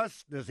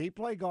does he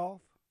play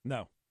golf?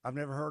 No. I've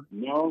never heard.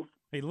 No.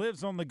 He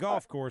lives on the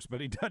golf course,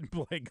 but he doesn't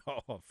play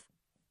golf.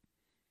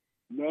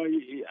 No,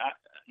 we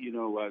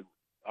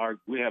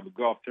have a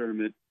golf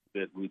tournament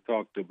that we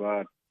talked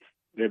about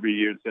every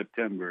year in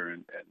September,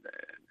 and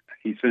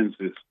he sends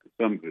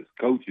some of his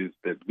coaches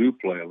that do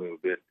play a little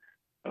bit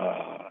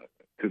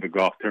to the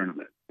golf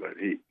tournament. But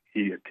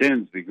he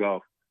attends the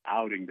golf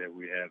outing that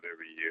we have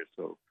every year,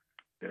 so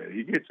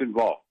he gets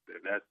involved,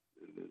 and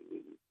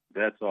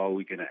that's all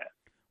we can ask.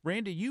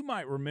 Randy, you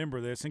might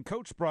remember this, and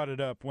Coach brought it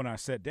up when I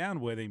sat down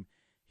with him.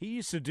 He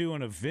used to do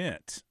an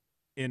event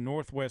in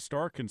Northwest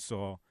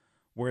Arkansas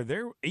where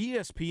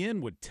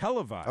ESPN would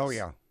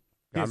televise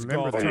his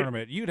golf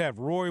tournament. You'd have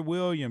Roy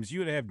Williams. You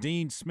would have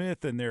Dean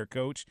Smith in there,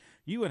 Coach.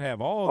 You would have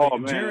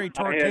Jerry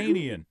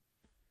Tarkanian.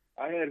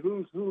 I had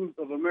who's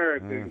of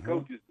America and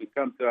coaches to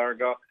come to our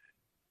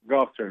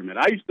golf tournament.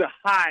 I used to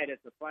hide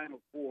at the Final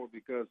Four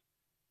because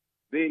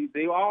they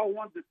all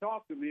wanted to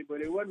talk to me, but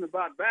it wasn't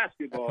about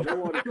basketball. They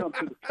wanted to come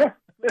to the tournament.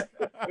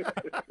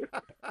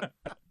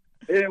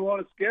 They didn't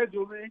want to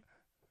schedule me,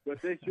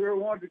 but they sure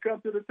wanted to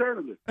come to the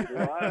tournament. I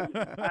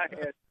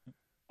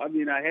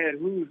had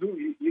who's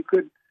who. You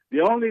could.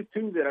 The only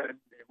two that I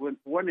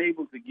wasn't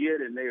able to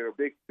get, and they were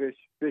big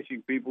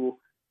fishing people,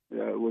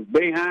 was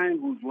Boeheim,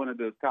 who's one of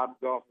the top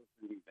golfers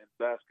and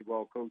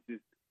basketball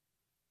coaches,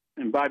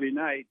 and Bobby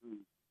Knight, who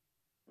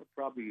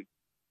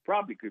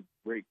probably could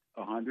break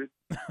 100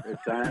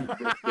 at times.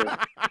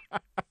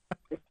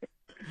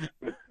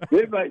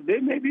 But, they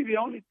may be the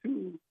only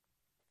two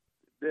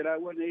that I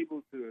wasn't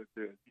able to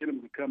get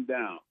them to come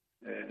down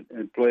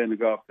and play in the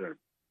golf tournament.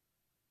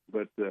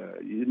 But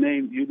you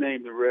name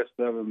the rest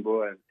of them,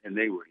 boy, and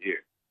they were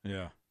here.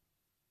 Yeah.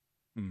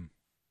 Hmm.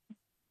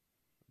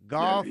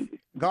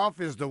 Golf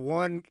is the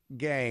one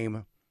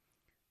game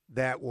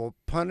that will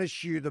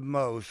punish you the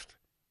most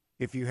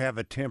if you have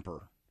a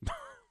temper.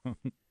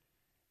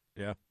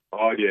 Yeah.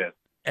 Oh, yeah.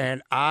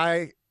 And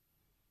I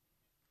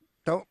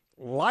don't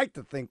like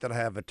to think that I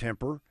have a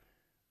temper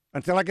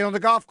until I get on the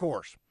golf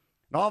course.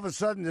 And all of a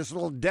sudden, this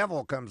little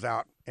devil comes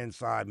out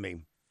inside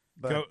me.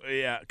 But,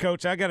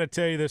 Coach, I got to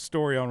tell you this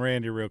story on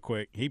Randy real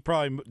quick. He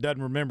probably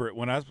doesn't remember it.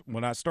 When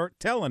I start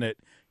telling it,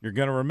 you're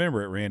going to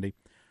remember it, Randy.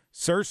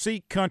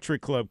 Searcy Country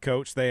Club,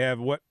 Coach, they have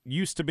what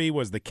used to be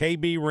was the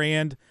KB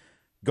Rand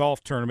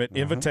Golf Tournament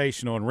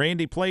Invitational, and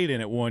Randy played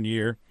in it one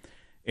year,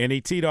 and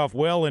he teed off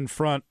well in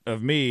front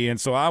of me, and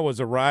so I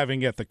was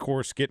arriving at the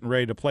course getting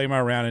ready to play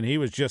my round, and he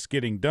was just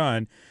getting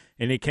done,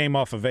 and he came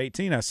off of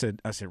 18. I said,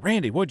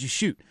 Randy, what'd you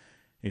shoot?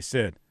 He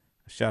said,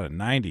 I shot a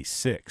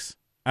 96.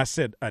 I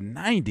said, a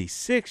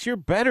 96? You're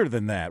better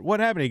than that. What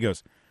happened? He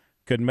goes,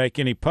 couldn't make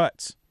any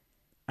putts.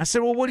 I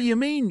said, well, what do you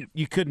mean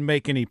you couldn't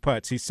make any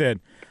putts? He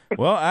said,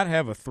 well, I'd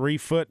have a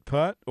 3-foot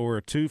putt or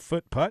a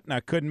 2-foot putt, and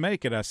I couldn't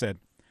make it. I said,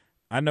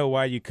 I know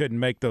why you couldn't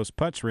make those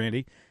putts,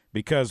 Randy,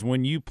 because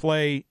when you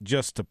play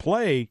just to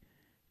play,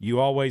 you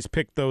always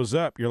pick those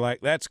up. You're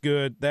like, that's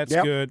good, that's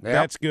good,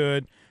 that's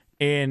good.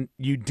 And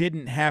you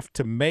didn't have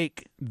to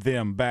make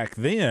them back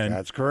then.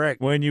 That's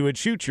correct. When you would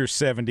shoot your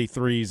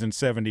 73s and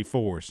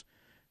 74s.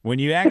 When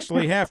you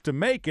actually have to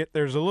make it,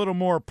 there's a little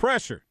more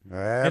pressure.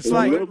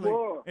 Absolutely.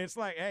 It's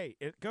like, hey,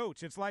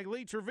 Coach, it's like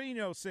Lee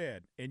Trevino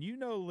said. And you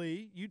know,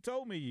 Lee, you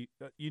told me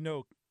you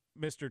know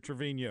Mr.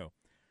 Trevino.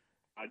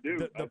 I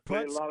do. I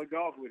played a lot of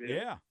golf with him.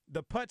 Yeah.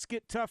 The putts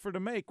get tougher to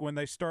make when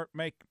they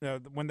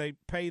when they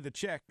pay the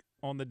check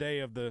on the day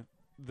of the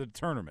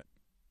tournament.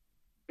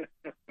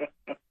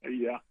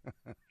 Yeah.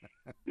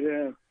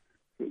 Yeah.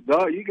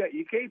 No, you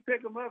can't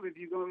pick them up if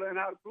you're going to learn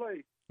how to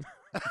play.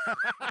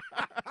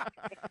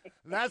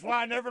 That's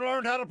why I never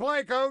learned how to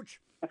play, Coach.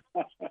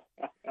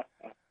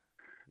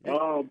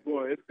 Oh,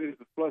 boy, it's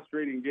a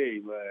frustrating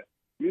game.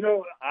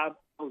 I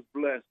was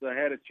blessed. I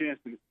had a chance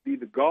to be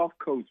the golf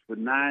coach for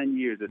 9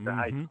 years at the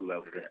high school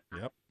level there.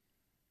 Yep.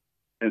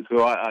 And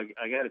so I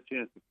got a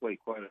chance to play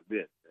quite a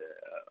bit,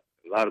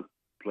 a lot of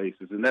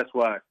places. And that's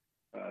why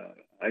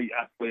I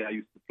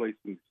used to play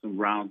some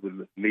rounds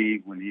with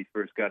Lee when he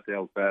first got to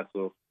El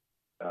Paso.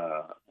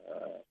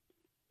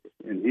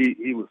 And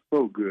he was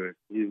so good.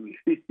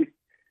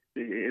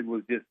 It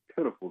was just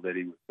pitiful that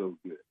he was so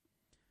good.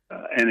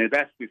 And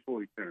that's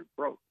before he turned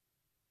pro.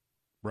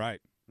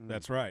 Right.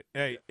 That's right.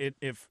 Hey,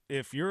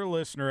 if you're a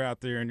listener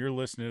out there and you're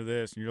listening to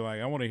this and you're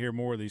like, I want to hear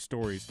more of these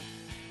stories,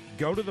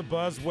 go to the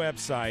Buzz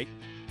website,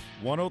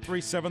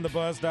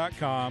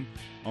 1037thebuzz.com.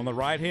 On the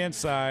right-hand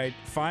side,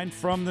 find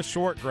From the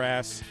Short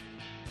Grass.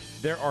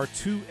 There are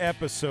 2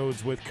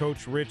 episodes with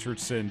Coach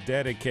Richardson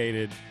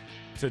dedicated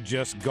to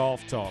just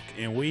golf talk.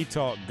 And we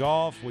talk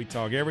golf. We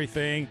talk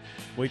everything.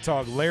 We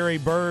talk Larry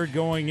Bird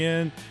going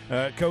in,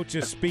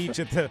 Coach's speech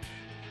at the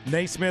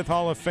Naismith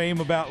Hall of Fame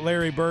about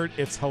Larry Bird.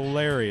 It's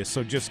hilarious.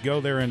 So just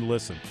go there and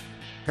listen.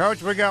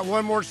 Coach, we got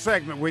one more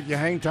segment with you.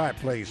 Hang tight,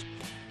 please.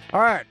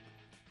 All right.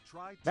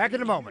 Back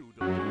in a moment.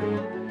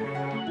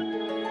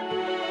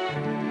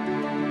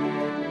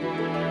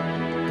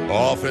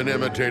 Often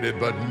imitated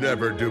but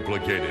never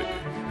duplicated.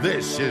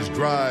 This is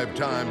Drive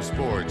Time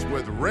Sports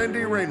with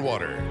Randy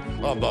Rainwater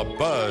on the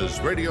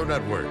Buzz Radio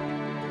Network.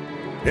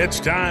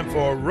 It's time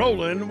for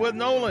Rollin' with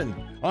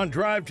Nolan on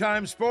Drive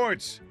Time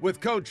Sports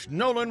with Coach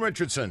Nolan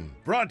Richardson.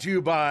 Brought to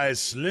you by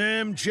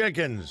Slim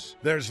Chickens.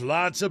 There's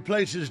lots of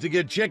places to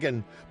get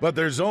chicken, but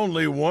there's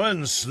only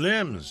one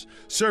Slim's,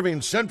 serving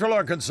Central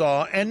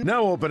Arkansas and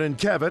Now open in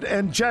Cabot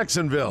and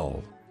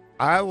Jacksonville.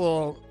 I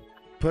will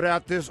put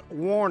out this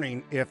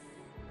warning, if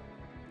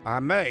I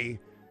may.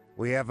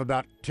 We have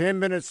about 10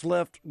 minutes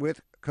left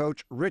with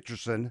Coach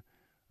Richardson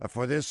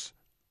for this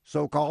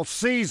so-called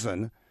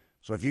season.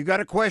 So if you got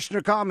a question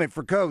or comment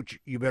for Coach,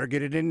 you better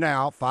get it in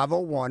now,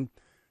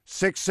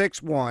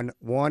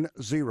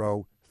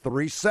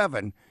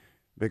 501-661-1037,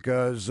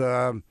 because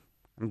I'm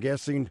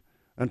guessing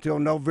until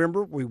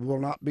November we will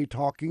not be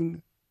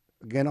talking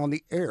again on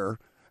the air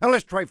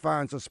unless Trey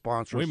finds a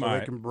sponsor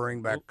they can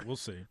bring back We'll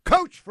see.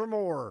 Coach for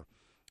more.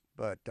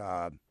 But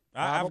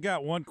I've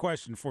got one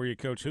question for you,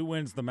 Coach. Who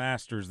wins the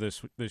Masters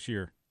this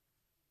year?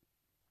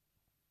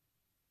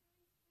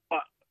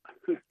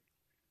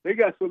 They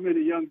got so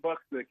many young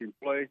bucks that can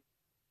play.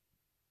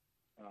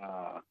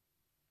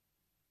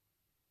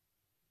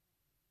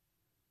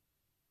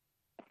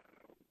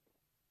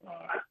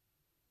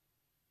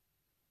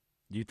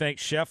 Do you think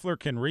Scheffler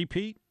can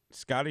repeat?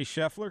 Scotty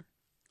Scheffler?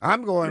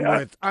 I'm going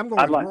with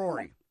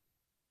Rory.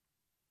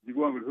 You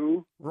going with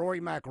who?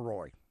 Rory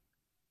McIlroy.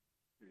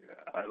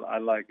 Yeah, I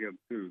like him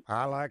too.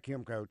 I like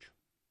him, Coach.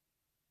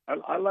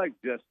 I like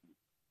Justin.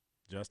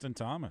 Justin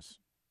Thomas.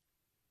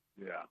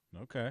 Yeah.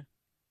 Okay.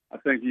 I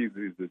think he's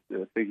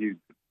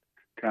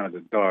kind of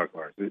the dark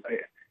horse.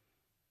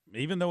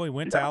 Even though he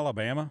went to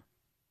Alabama?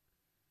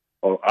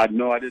 Oh, I didn't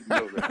know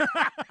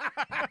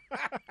that.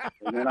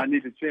 And then I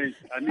need to change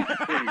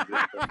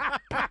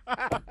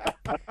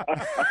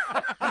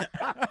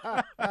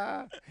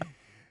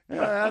Yeah,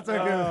 that's a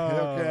good.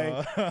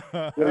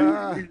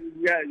 Okay.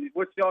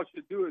 What y'all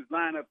should do is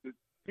line up the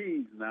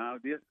teams now.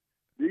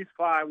 These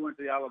 5 went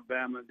to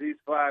Alabama. These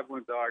 5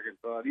 went to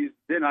Arkansas.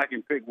 Then I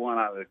can pick one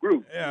out of the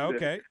group. Yeah,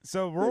 okay.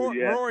 So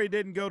Rory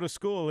didn't go to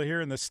school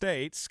here in the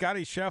States.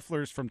 Scotty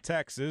Scheffler's from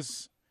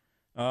Texas.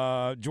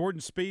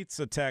 Jordan Spieth's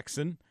a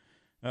Texan.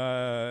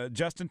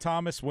 Justin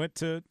Thomas went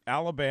to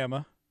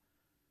Alabama.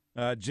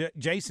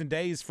 Jason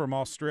Day's from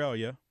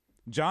Australia.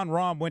 John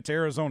Rahm went to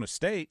Arizona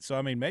State. So,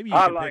 I mean, maybe you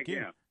can pick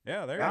him.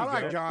 Yeah, there you go. I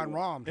like John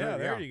Rahm, too. Yeah,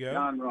 there you go.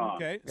 John Rahm.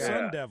 Okay, Yeah.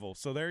 Sun Devil.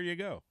 So there you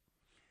go.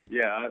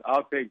 Yeah,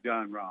 I'll take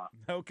John Rahm.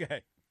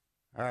 Okay.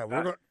 All right,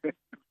 we're going.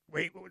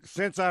 Wait,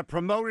 since I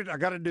promoted, I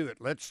got to do it.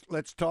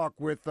 Let's talk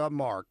with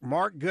Mark.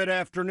 Mark, good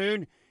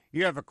afternoon.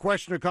 You have a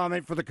question or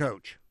comment for the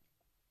coach?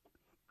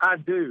 I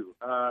do.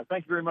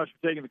 Thank you very much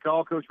for taking the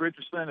call, Coach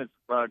Richardson. It's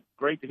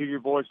great to hear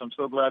your voice. I'm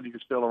so glad that you're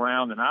still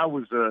around. And I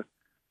was a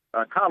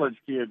college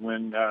kid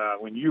when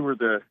you were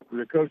the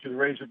coach of the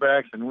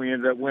Razorbacks, and we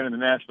ended up winning the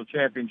national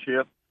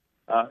championship.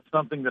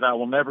 Something that I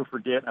will never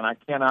forget, and I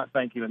cannot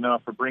thank you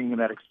enough for bringing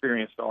that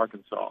experience to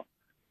Arkansas.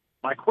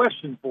 My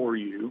question for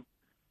you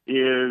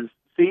is,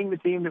 seeing the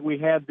team that we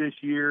had this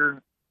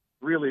year,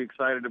 really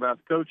excited about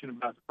the coach and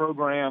about the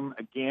program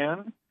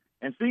again,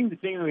 and seeing the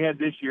team that we had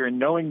this year and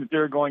knowing that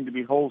there are going to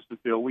be holes to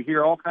fill. We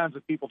hear all kinds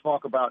of people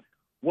talk about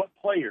what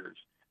players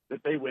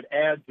that they would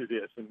add to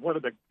this and what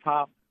are the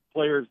top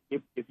players.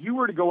 If you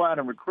were to go out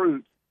and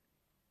recruit,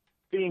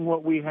 seeing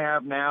what we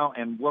have now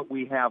and what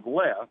we have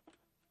left,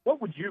 what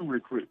would you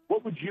recruit?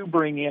 What would you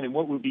bring in, and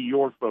what would be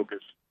your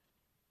focus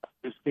of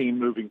this team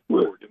moving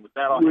forward? And with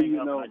that, I'll hang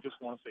up, and I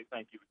just want to say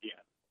thank you again.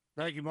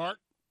 Thank you, Mark.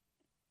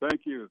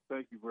 Thank you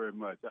very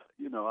much.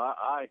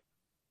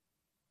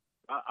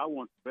 I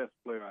want the best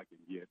player I can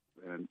get,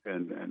 and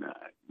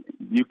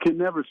you can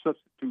never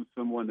substitute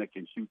someone that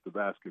can shoot the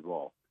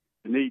basketball.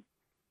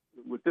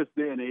 With this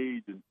day and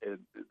age, and the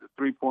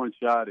 3-point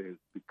shot has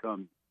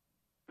become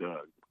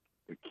the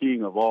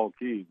king of all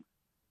kings.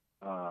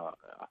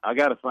 I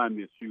got to find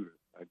me a shooter.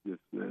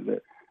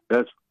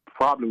 That's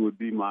probably would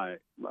be my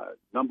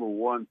number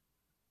one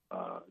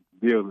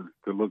deal,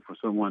 to look for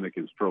someone that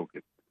can stroke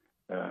it.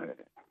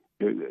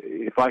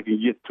 If I can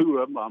get 2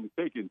 of them, I'm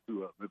taking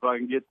 2 of them. If I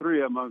can get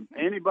 3 of them,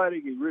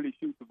 anybody can really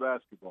shoot the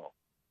basketball,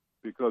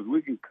 because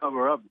we can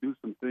cover up, do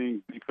some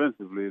things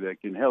defensively that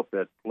can help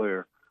that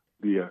player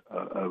be a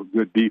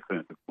good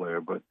defensive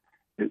player. But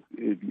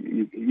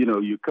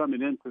you're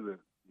coming into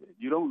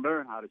you don't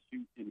learn how to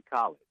shoot in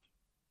college.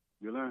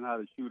 You learn how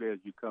to shoot as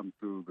you come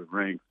through the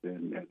ranks,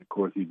 and of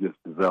course you just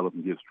develop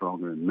and get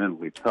stronger and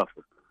mentally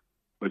tougher.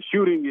 But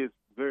shooting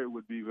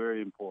would be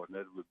very important.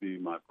 That would be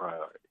my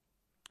priority.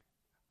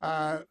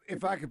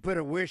 If I could put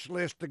a wish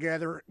list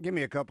together, give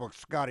me a couple of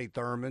Scotty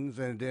Thurmans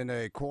and then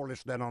a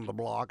Corliss down on the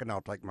block, and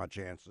I'll take my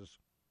chances.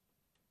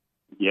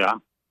 Yeah.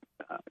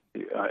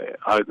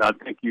 I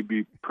think you'd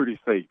be pretty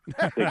safe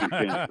taking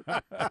chances.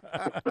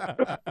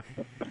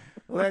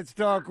 Let's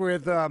talk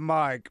with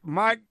Mike.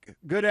 Mike,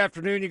 good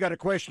afternoon. You got a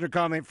question or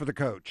comment for the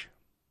coach?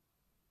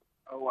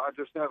 Oh, I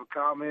just have a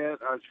comment.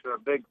 A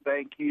big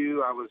thank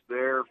you. I was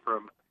there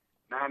from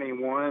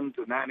 91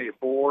 to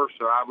 94,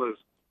 so I was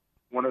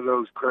one of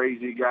those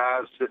crazy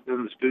guys sitting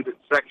in the student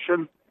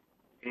section.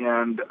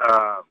 And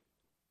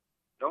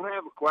don't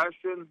have a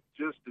question,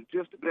 just a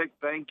big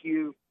thank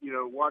you. You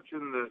know,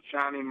 watching the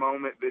Shining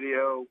Moment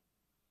video,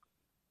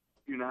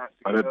 nights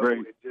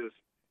ago,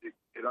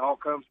 it all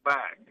comes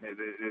back.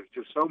 It's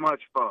just so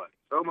much fun,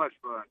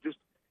 Just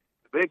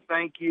a big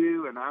thank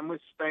you, and I'm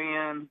with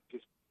Stan.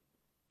 Just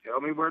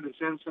tell me where to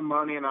send some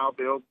money, and I'll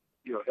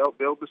help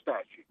build the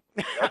statue.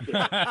 That's it.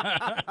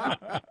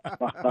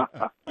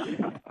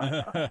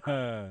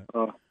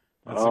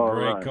 That's a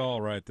great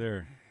call right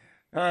there.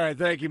 All right,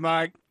 thank you,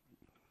 Mike.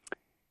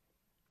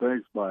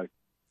 Thanks, Mike.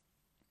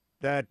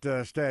 That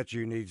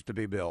statue needs to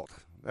be built.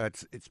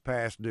 It's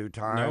past due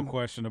time. No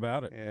question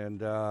about it.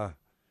 And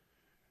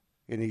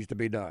it needs to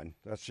be done.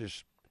 That's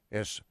just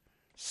as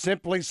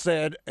simply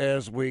said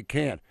as we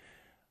can.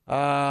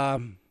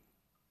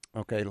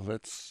 Okay,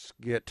 let's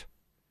get,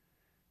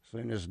 as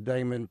soon as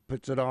Damon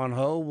puts it on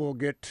hold, we'll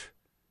get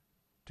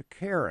to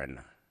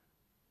Karen.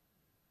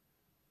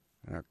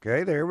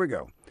 Okay, there we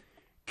go.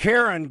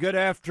 Karen, good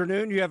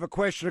afternoon. You have a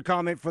question or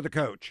comment for the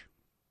coach?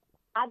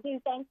 I do.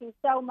 Thank you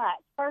so much.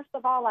 First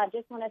of all, I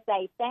just want to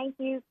say thank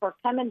you for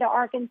coming to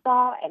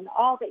Arkansas and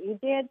all that you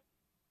did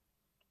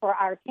for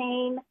our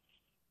team.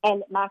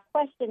 And my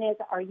question is,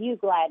 are you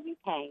glad you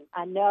came?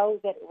 I know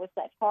that it was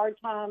such hard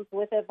times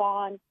with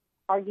Yvonne.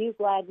 Are you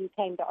glad you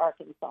came to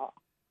Arkansas?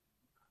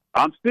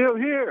 I'm still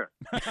here.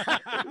 Oh, yes.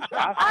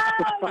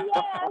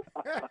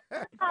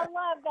 I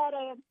love that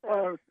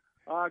answer.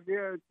 I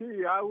guarantee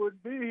you I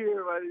would be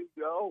here.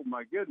 Oh,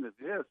 my goodness,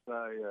 yes.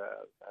 I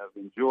have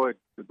enjoyed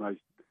my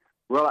 –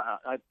 well,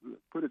 I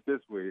put it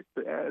this way.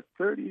 It's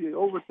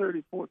over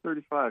 34,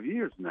 35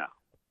 years now.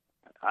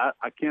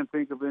 I can't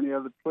think of any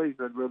other place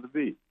I'd rather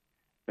be.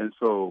 And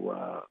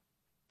so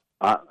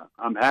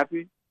I'm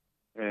happy,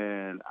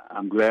 and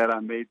I'm glad I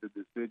made the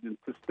decision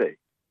to stay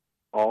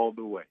all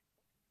the way.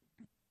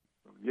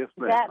 Yes,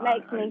 ma'am. That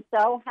makes me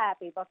so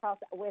happy because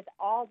with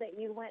all that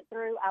you went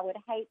through, I would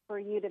hate for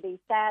you to be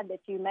sad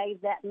that you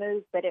made that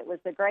move, but it was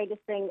the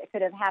greatest thing that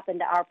could have happened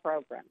to our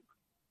program.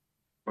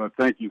 Well,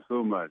 thank you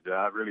so much.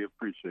 I really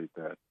appreciate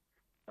that.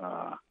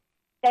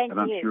 Thank you. And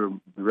I'm sure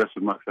the rest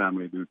of my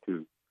family do,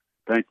 too.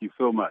 Thank you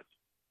so much.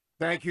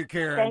 Thank you,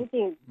 Karen. Thank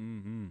you.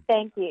 Mm-hmm.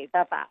 Thank you.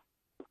 Bye-bye.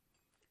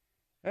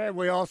 And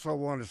we also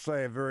want to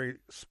say a very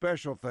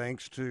special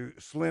thanks to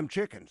Slim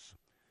Chickens,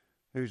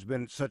 who's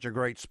been such a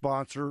great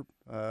sponsor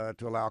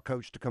to allow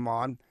Coach to come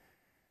on.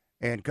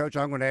 And, Coach,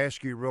 I'm going to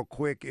ask you real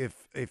quick,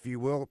 if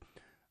you will,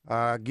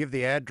 give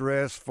the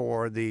address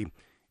for the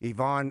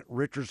Yvonne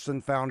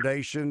Richardson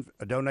Foundation.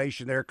 A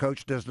donation there.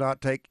 Coach does not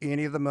take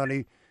any of the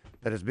money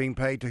that is being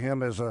paid to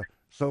him as a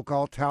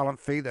so-called talent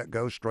fee. That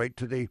goes straight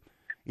to the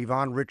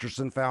Yvonne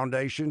Richardson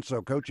Foundation.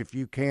 So, Coach, if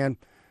you can,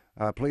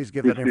 please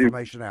give that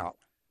information out.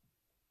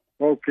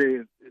 Okay.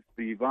 It's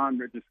the Yvonne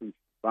Richardson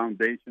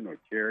Foundation or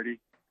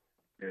charity.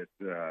 Its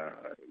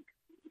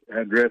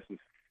address is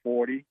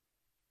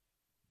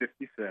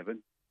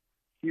 4057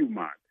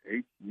 Hughmont,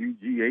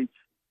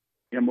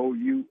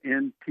 Hughmont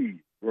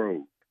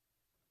Road.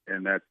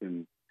 And that's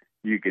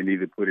you can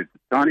either put it to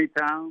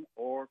Sunnytown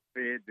or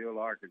Fayetteville,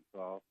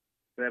 Arkansas,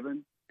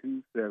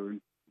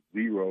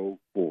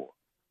 72704.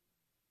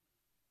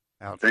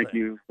 Thank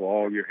you for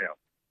all your help.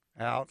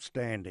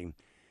 Outstanding.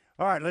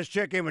 All right, let's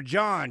check in with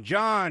John.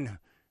 John,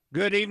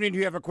 good evening. Do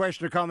you have a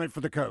question or comment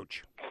for the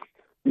coach?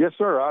 Yes,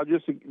 sir.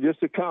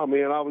 Just a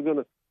comment. I was going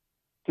to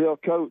tell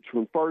Coach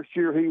when first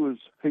year he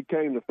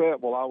came to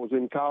Fayetteville. I was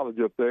in college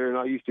up there, and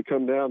I used to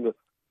come down to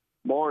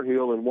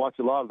Barnhill and watch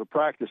a lot of the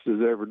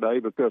practices every day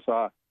because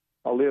I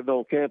lived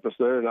on campus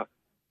there, and I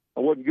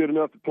wasn't good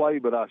enough to play,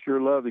 but I sure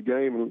loved the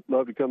game and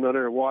loved to come down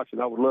there and watch. And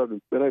I would love to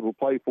have been able to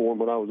play for him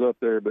when I was up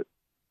there. But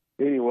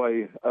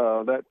anyway,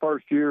 that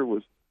first year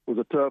was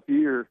a tough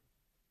year,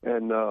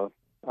 and I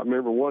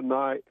remember one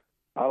night,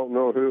 I don't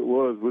know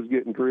who it was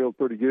getting drilled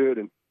pretty good,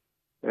 and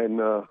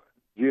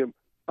Jim,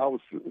 I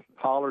was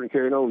hollering and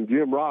carrying on, and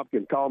Jim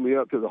Robkin called me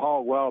up to the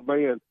Hog Wild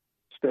Band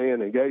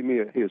stand and gave me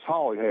his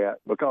Holly hat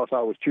because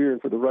I was cheering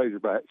for the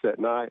Razorbacks that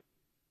night.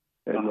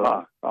 And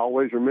I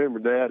always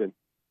remembered that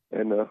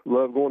and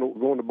loved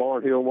going to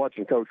Barnhill and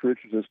watching Coach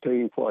Richardson's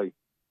team play.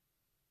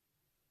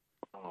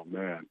 Oh,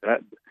 man.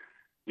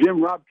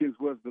 Jim Robkins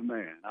was the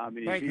man. I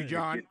mean, thank you,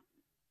 John.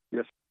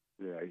 Yes.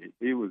 Yeah,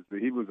 he was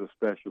a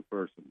special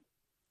person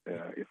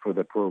for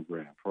the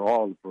program, for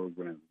all the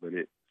programs, but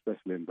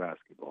especially in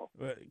basketball.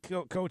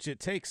 Coach, it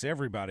takes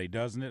everybody,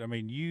 doesn't it? I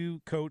mean,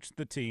 you coach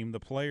the team, the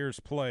players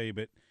play,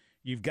 but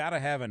you've got to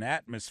have an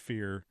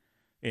atmosphere,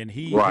 and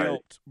he Right.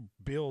 helped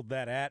build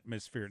that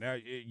atmosphere. Now,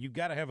 you've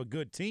got to have a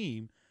good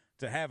team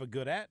to have a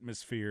good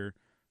atmosphere,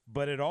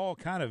 but it all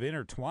kind of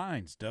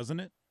intertwines, doesn't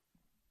it?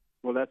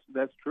 Well,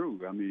 that's true.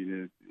 I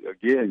mean,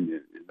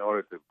 again, in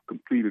order to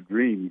complete a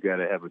dream, you got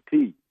to have a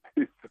team.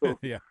 So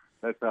Yeah.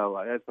 that's how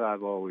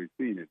I've always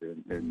seen it,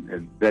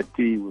 and that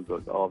team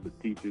was all the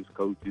teachers,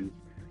 coaches,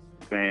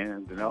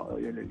 fans, and all.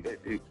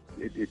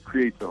 It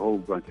creates a whole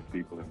bunch of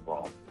people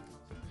involved.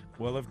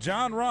 Well, if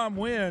John Rahm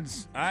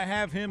wins, I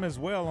have him as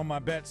well on my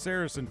Bet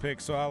Saracen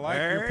pick, so I like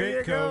your There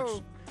pick, you Coach.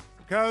 go.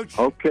 Coach,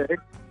 Okay.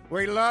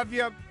 we love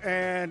you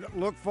and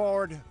look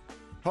forward,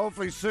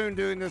 hopefully soon,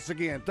 doing this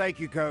again. Thank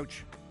you,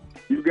 Coach.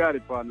 You got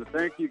it, partner.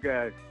 Thank you,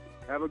 guys.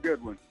 Have a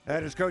good one.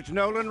 That is Coach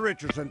Nolan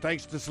Richardson.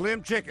 Thanks to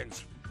Slim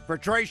Chickens. For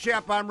Trey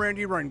Shapp, I'm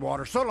Randy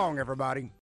Rainwater. So long, everybody.